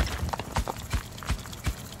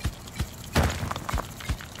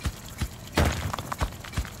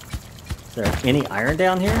 Is there any iron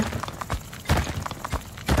down here?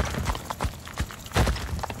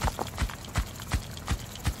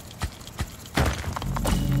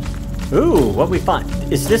 Ooh, what we find?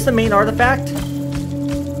 Is this the main artifact?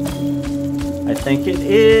 I think it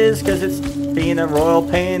is, because it's being a royal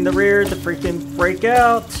pain in the rear to freaking break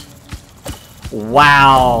out.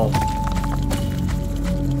 Wow.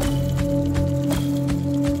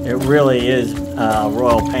 It really is a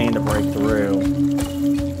royal pain to break through.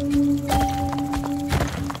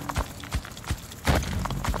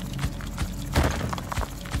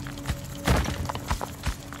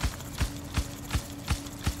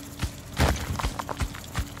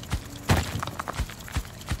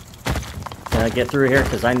 Can I get through here?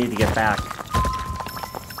 Because I need to get back.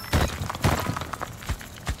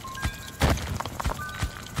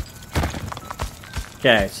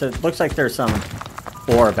 Okay, so it looks like there's some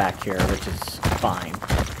ore back here, which is fine.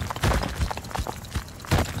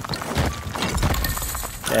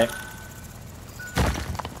 Okay.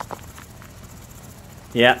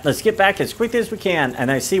 Yeah, let's get back as quickly as we can. And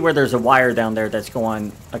I see where there's a wire down there that's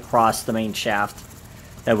going across the main shaft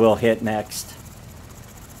that we'll hit next.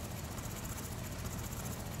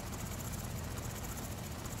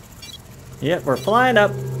 Yep, we're flying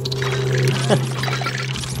up.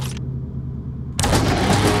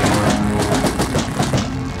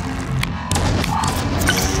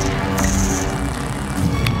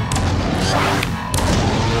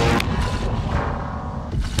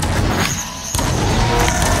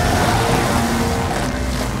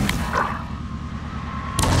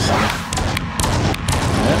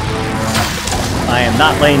 I am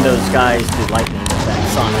not letting those guys do lightning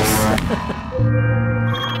attacks on us.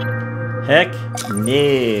 Heck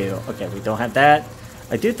no. Okay, we don't have that.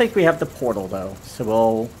 I do think we have the portal though, so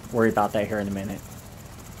we'll worry about that here in a minute.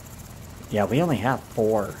 Yeah, we only have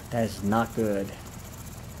 4. That is not good.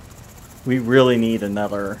 We really need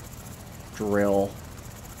another drill.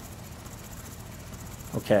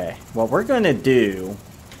 Okay, what we're going to do...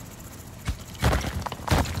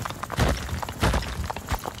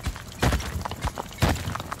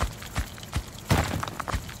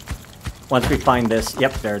 Once we find this...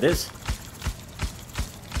 Yep, there it is.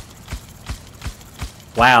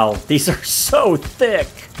 Wow, these are so thick!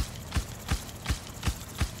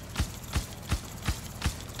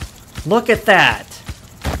 Look at that!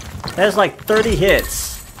 That is like 30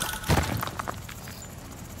 hits.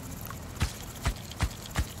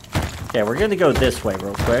 Okay, we're gonna go this way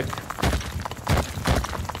real quick.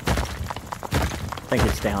 I think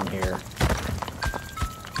it's down here.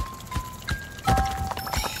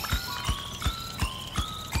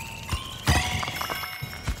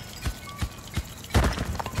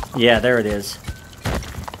 Yeah, there it is.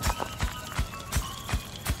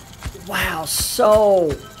 Wow,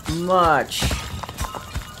 so much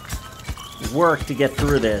work to get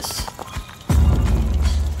through this.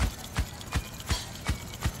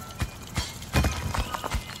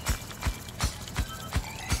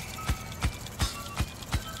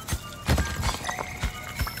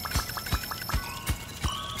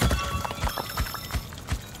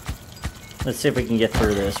 Let's see if we can get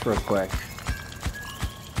through this real quick.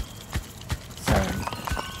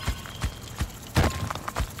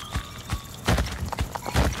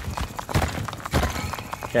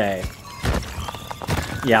 Okay.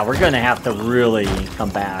 Yeah, we're going to have to really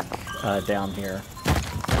come back down here.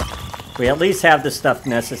 We at least have the stuff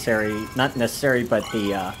necessary. Not necessary, but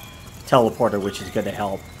the teleporter, which is going to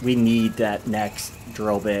help. We need that next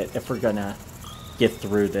drill bit if we're going to get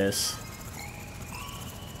through this.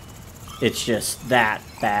 It's just that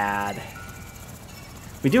bad.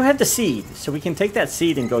 We do have the seed, so we can take that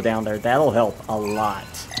seed and go down there. That'll help a lot.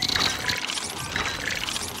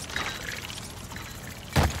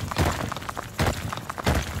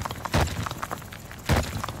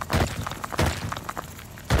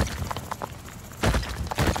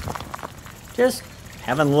 Just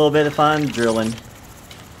having a little bit of fun drilling.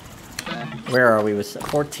 Where are we with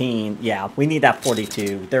 14? Yeah, we need that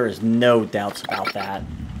 42. There is no doubts about that.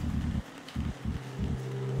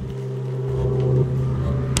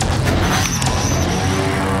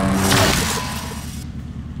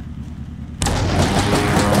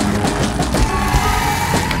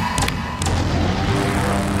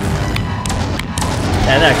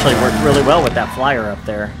 That actually worked really well with that flyer up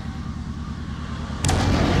there.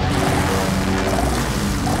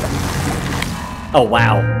 Oh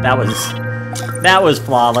wow, that was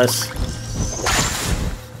flawless.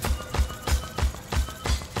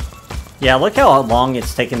 Yeah, look how long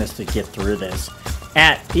it's taken us to get through this.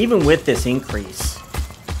 Even with this increase.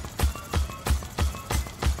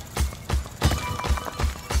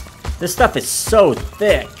 This stuff is so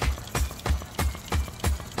thick.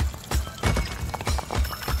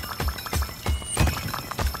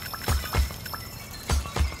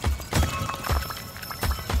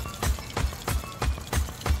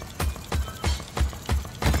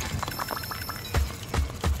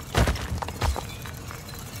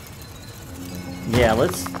 Yeah,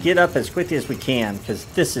 let's get up as quickly as we can, because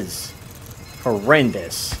this is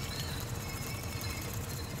horrendous.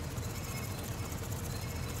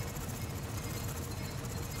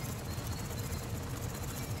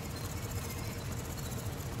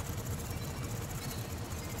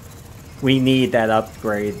 We need that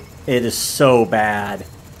upgrade. It is so bad.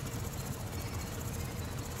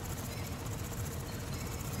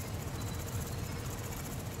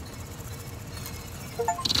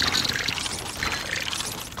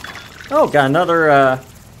 Oh, got another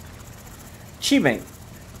achievement.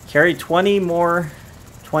 Carry 20 or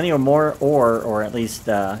more ore, or at least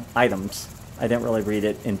items. I didn't really read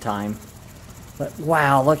it in time. But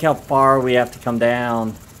wow, look how far we have to come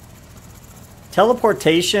down.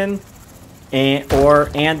 Teleportation or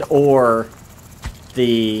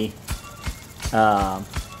the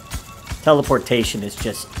teleportation is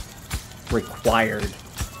just required.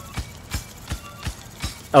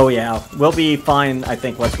 Oh yeah, we'll be fine, I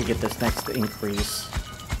think, once we get this next increase.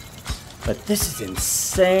 But this is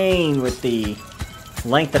insane with the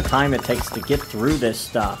length of time it takes to get through this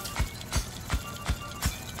stuff.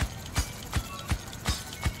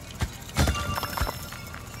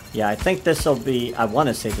 Yeah, I think this will be... I want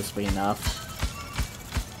to say this will be enough.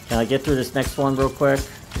 Can I get through this next one real quick?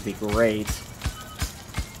 It'd be great.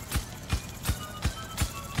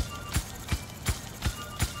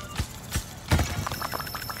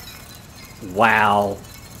 Wow.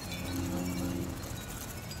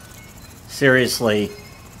 Seriously.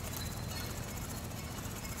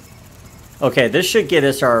 Okay, this should get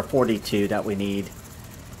us our 42 that we need.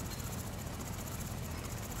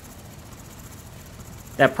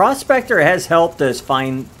 That prospector has helped us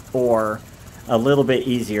find ore a little bit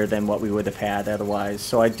easier than what we would have had otherwise.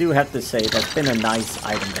 So I do have to say that's been a nice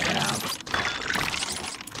item to have.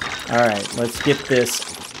 Alright, let's get this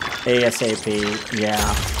ASAP.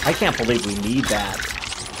 Yeah, I can't believe we need that.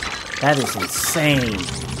 That is insane.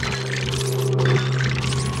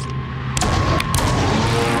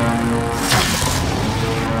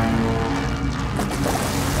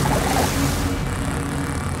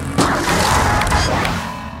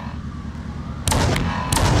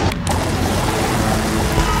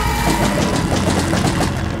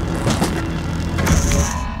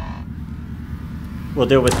 We'll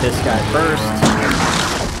deal with this guy first.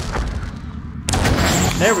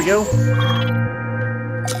 There we go.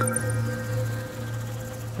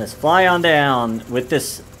 Let's fly on down. With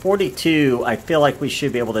this 42, I feel like we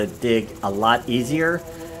should be able to dig a lot easier.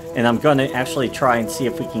 And I'm going to actually try and see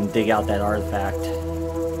if we can dig out that artifact.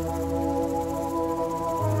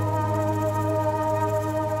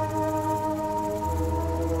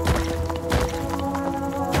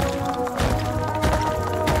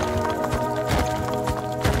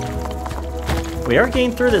 We are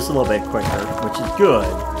getting through this a little bit quicker, which is good.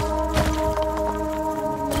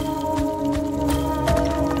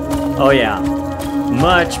 Oh yeah,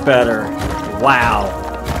 much better. Wow.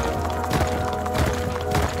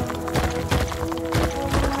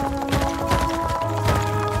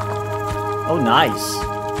 Oh, nice.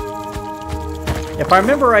 If I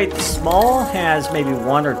remember right, small has maybe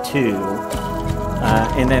one or two,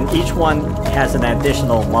 and then each one has an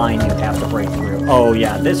additional line you have to break through. Oh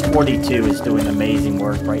yeah, this 42 is doing amazing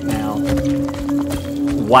work right now.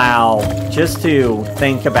 Wow, just to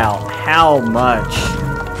think about how much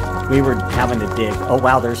we were having to dig. Oh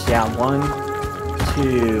wow, there's, yeah, 1,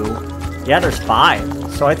 2, yeah, there's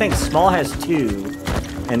 5. So I think small has 2,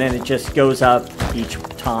 and then it just goes up each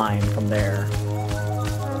time from there.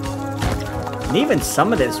 And even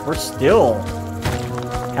some of this, we're still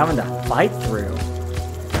having to fight through.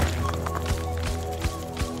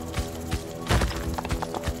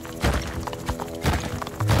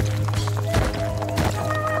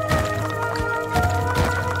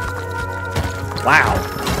 Wow.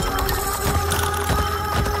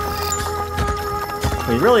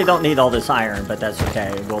 We really don't need all this iron, but that's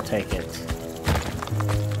okay. We'll take it.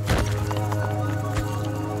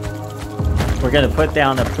 We're going to put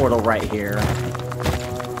down a portal right here.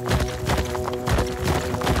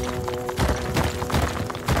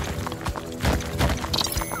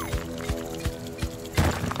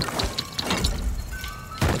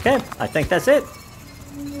 Okay, I think that's it.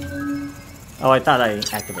 Oh, I thought I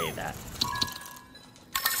activated that.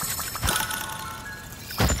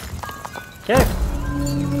 Okay.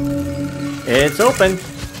 It's open.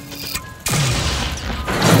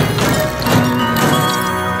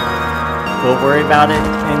 We'll worry about it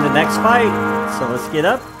in the next fight. So let's get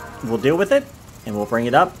up. We'll deal with it. And we'll bring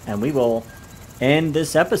it up. And we will end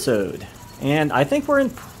this episode. And I think we're in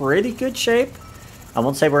pretty good shape. I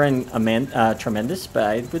won't say we're in tremendous, but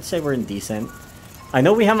I would say we're in decent. I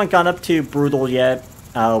know we haven't gone up to brutal yet.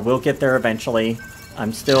 We'll get there eventually.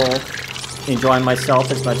 I'm still enjoying myself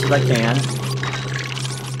as much as I can.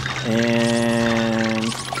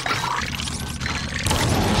 And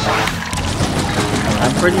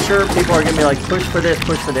I'm pretty sure people are going to be like, push for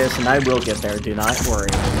this, and I will get there, do not worry.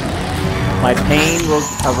 My pain will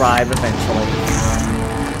arrive eventually.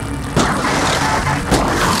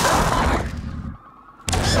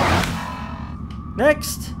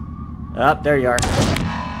 Next! Oh, there you are.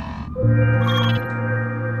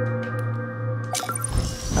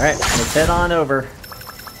 Alright, let's head on over.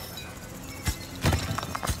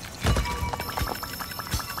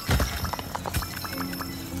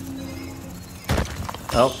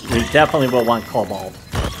 Oh, we definitely will want cobalt.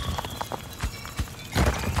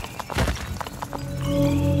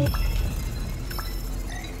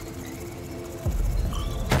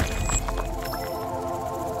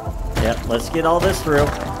 Yep, let's get all this through.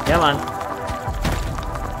 Come on.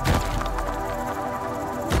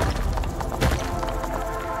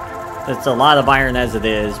 It's a lot of iron as it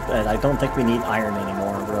is, but I don't think we need iron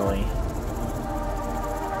anymore, really.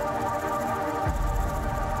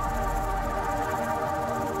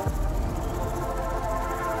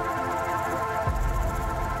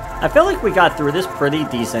 I feel like we got through this pretty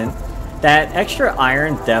decent. That extra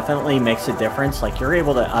iron definitely makes a difference. Like, you're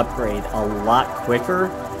able to upgrade a lot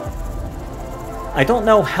quicker. I don't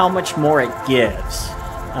know how much more it gives.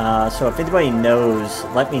 So if anybody knows,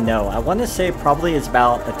 let me know. I want to say probably it's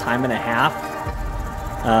about a time and a half.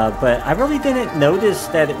 But I really didn't notice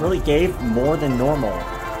that it really gave more than normal.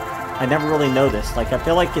 I never really noticed. Like, I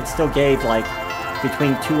feel like it still gave, like,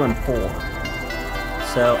 between 2 and 4.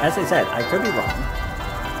 So, as I said, I could be wrong.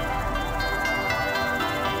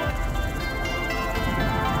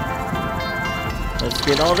 Let's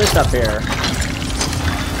get all this up here.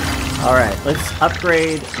 Alright, let's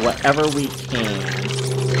upgrade whatever we can.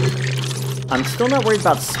 I'm still not worried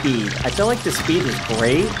about speed. I feel like the speed is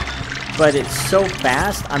great, but it's so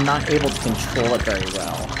fast, I'm not able to control it very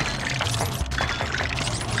well.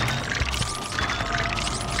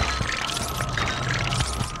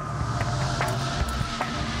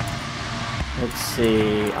 Let's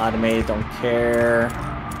see, automated, don't care.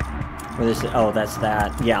 What is it? Oh, that's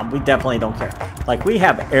that. Yeah, we definitely don't care. Like, we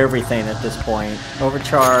have everything at this point.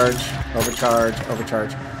 Overcharge, overcharge,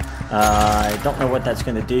 overcharge. I don't know what that's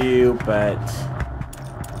going to do, but...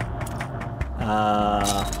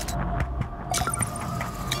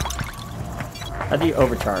 how do you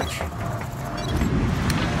overcharge?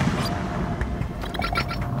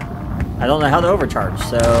 I don't know how to overcharge,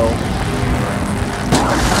 so...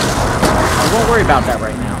 I won't worry about that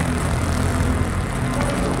right now.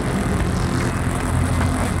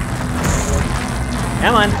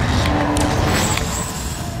 Come on.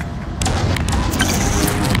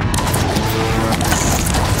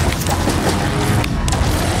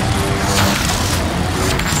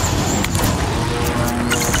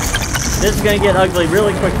 This is going to get ugly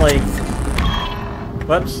really quickly.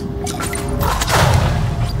 Whoops.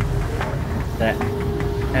 That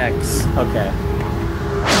X. Okay.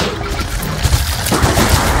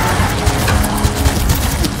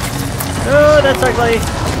 Oh, that's ugly.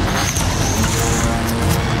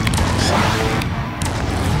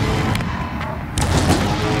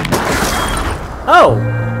 Oh!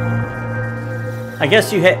 I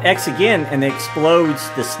guess you hit X again and it explodes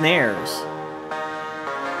the snares.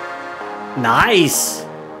 Nice!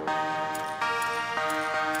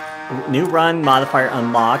 New run modifier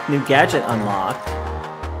unlocked. New gadget unlocked.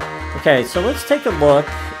 Okay, so let's take a look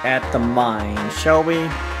at the mine, shall we?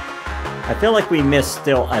 I feel like we missed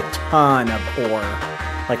still a ton of ore.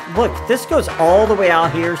 Like, look, this goes all the way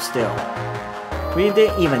out here still. We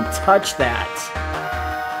didn't even touch that.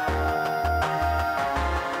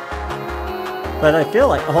 But I feel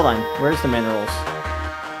like... hold on. Where's the minerals?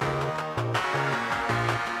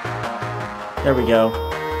 There we go.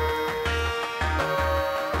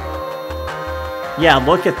 Yeah,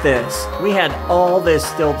 look at this. We had all this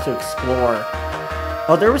still to explore.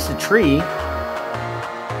 Oh, there was a tree.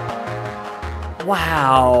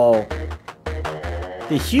 Wow.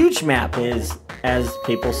 The huge map is, as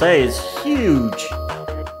people say, is huge.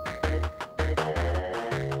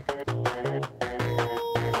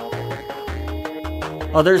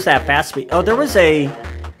 Oh, there's that fast speed. Oh, there was a...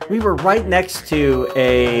 we were right next to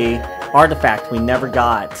a artifact we never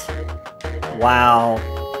got. Wow.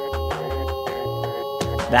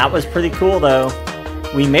 That was pretty cool, though.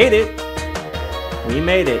 We made it. We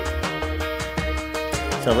made it.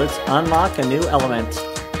 So let's unlock a new element.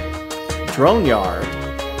 Drone yard.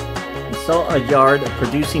 Install a yard of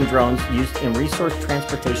producing drones used in resource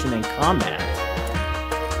transportation and combat.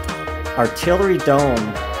 Artillery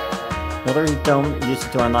dome. Artillery dome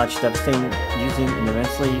used to unlock devastating using an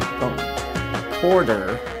immensely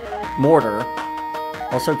mortar.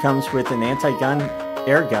 Also comes with an anti-gun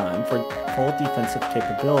air gun for full defensive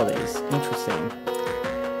capabilities. Interesting.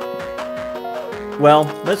 Well,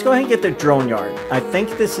 let's go ahead and get the drone yard. I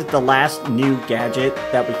think this is the last new gadget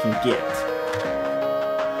that we can get.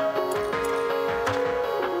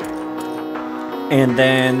 And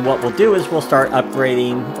then what we'll do is we'll start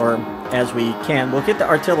upgrading, or as we can, we'll get the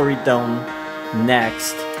artillery dome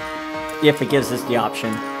next, if it gives us the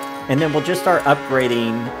option. And then we'll just start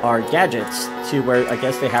upgrading our gadgets to where I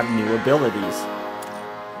guess they have new abilities.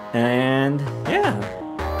 And yeah.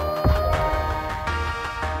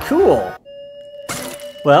 Cool.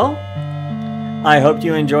 Well, I hope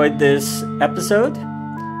you enjoyed this episode.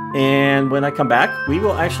 And when I come back, we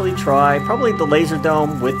will actually try probably the laser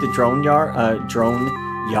dome with the drone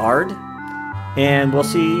yard. And we'll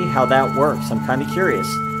see how that works. I'm kind of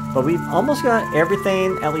curious. But we've almost got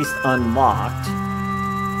everything at least unlocked.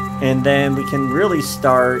 And then we can really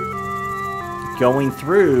start going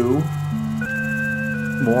through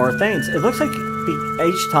more things. It looks like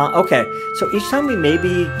each time... Okay, so each time we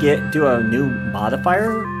maybe do a new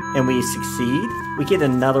modifier and we succeed, we get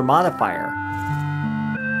another modifier.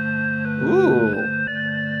 Ooh.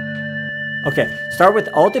 Okay, start with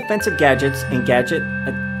all defensive gadgets and gadget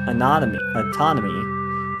autonomy,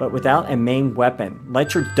 but without a main weapon.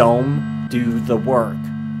 Let your dome do the work.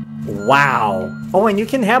 Wow. Oh, and you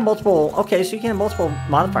can have multiple... Okay, so you can have multiple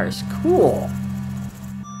modifiers. Cool.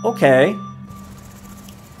 Okay.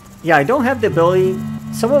 Yeah, I don't have the ability...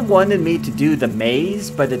 Someone wanted me to do the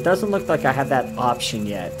maze, but it doesn't look like I have that option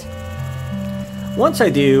yet. Once I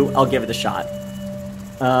do, I'll give it a shot.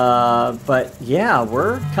 But yeah,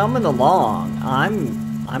 we're coming along.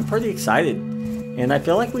 I'm pretty excited. And I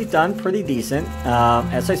feel like we've done pretty decent.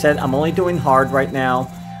 As I said, I'm only doing hard right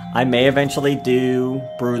now. I may eventually do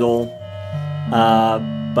brutal.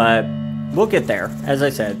 But we'll get there. As I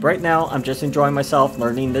said, right now I'm just enjoying myself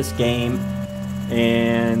learning this game.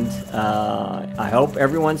 And I hope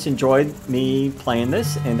everyone's enjoyed me playing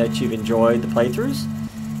this and that you've enjoyed the playthroughs.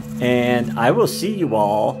 And I will see you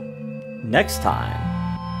all next time.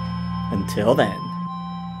 Until then.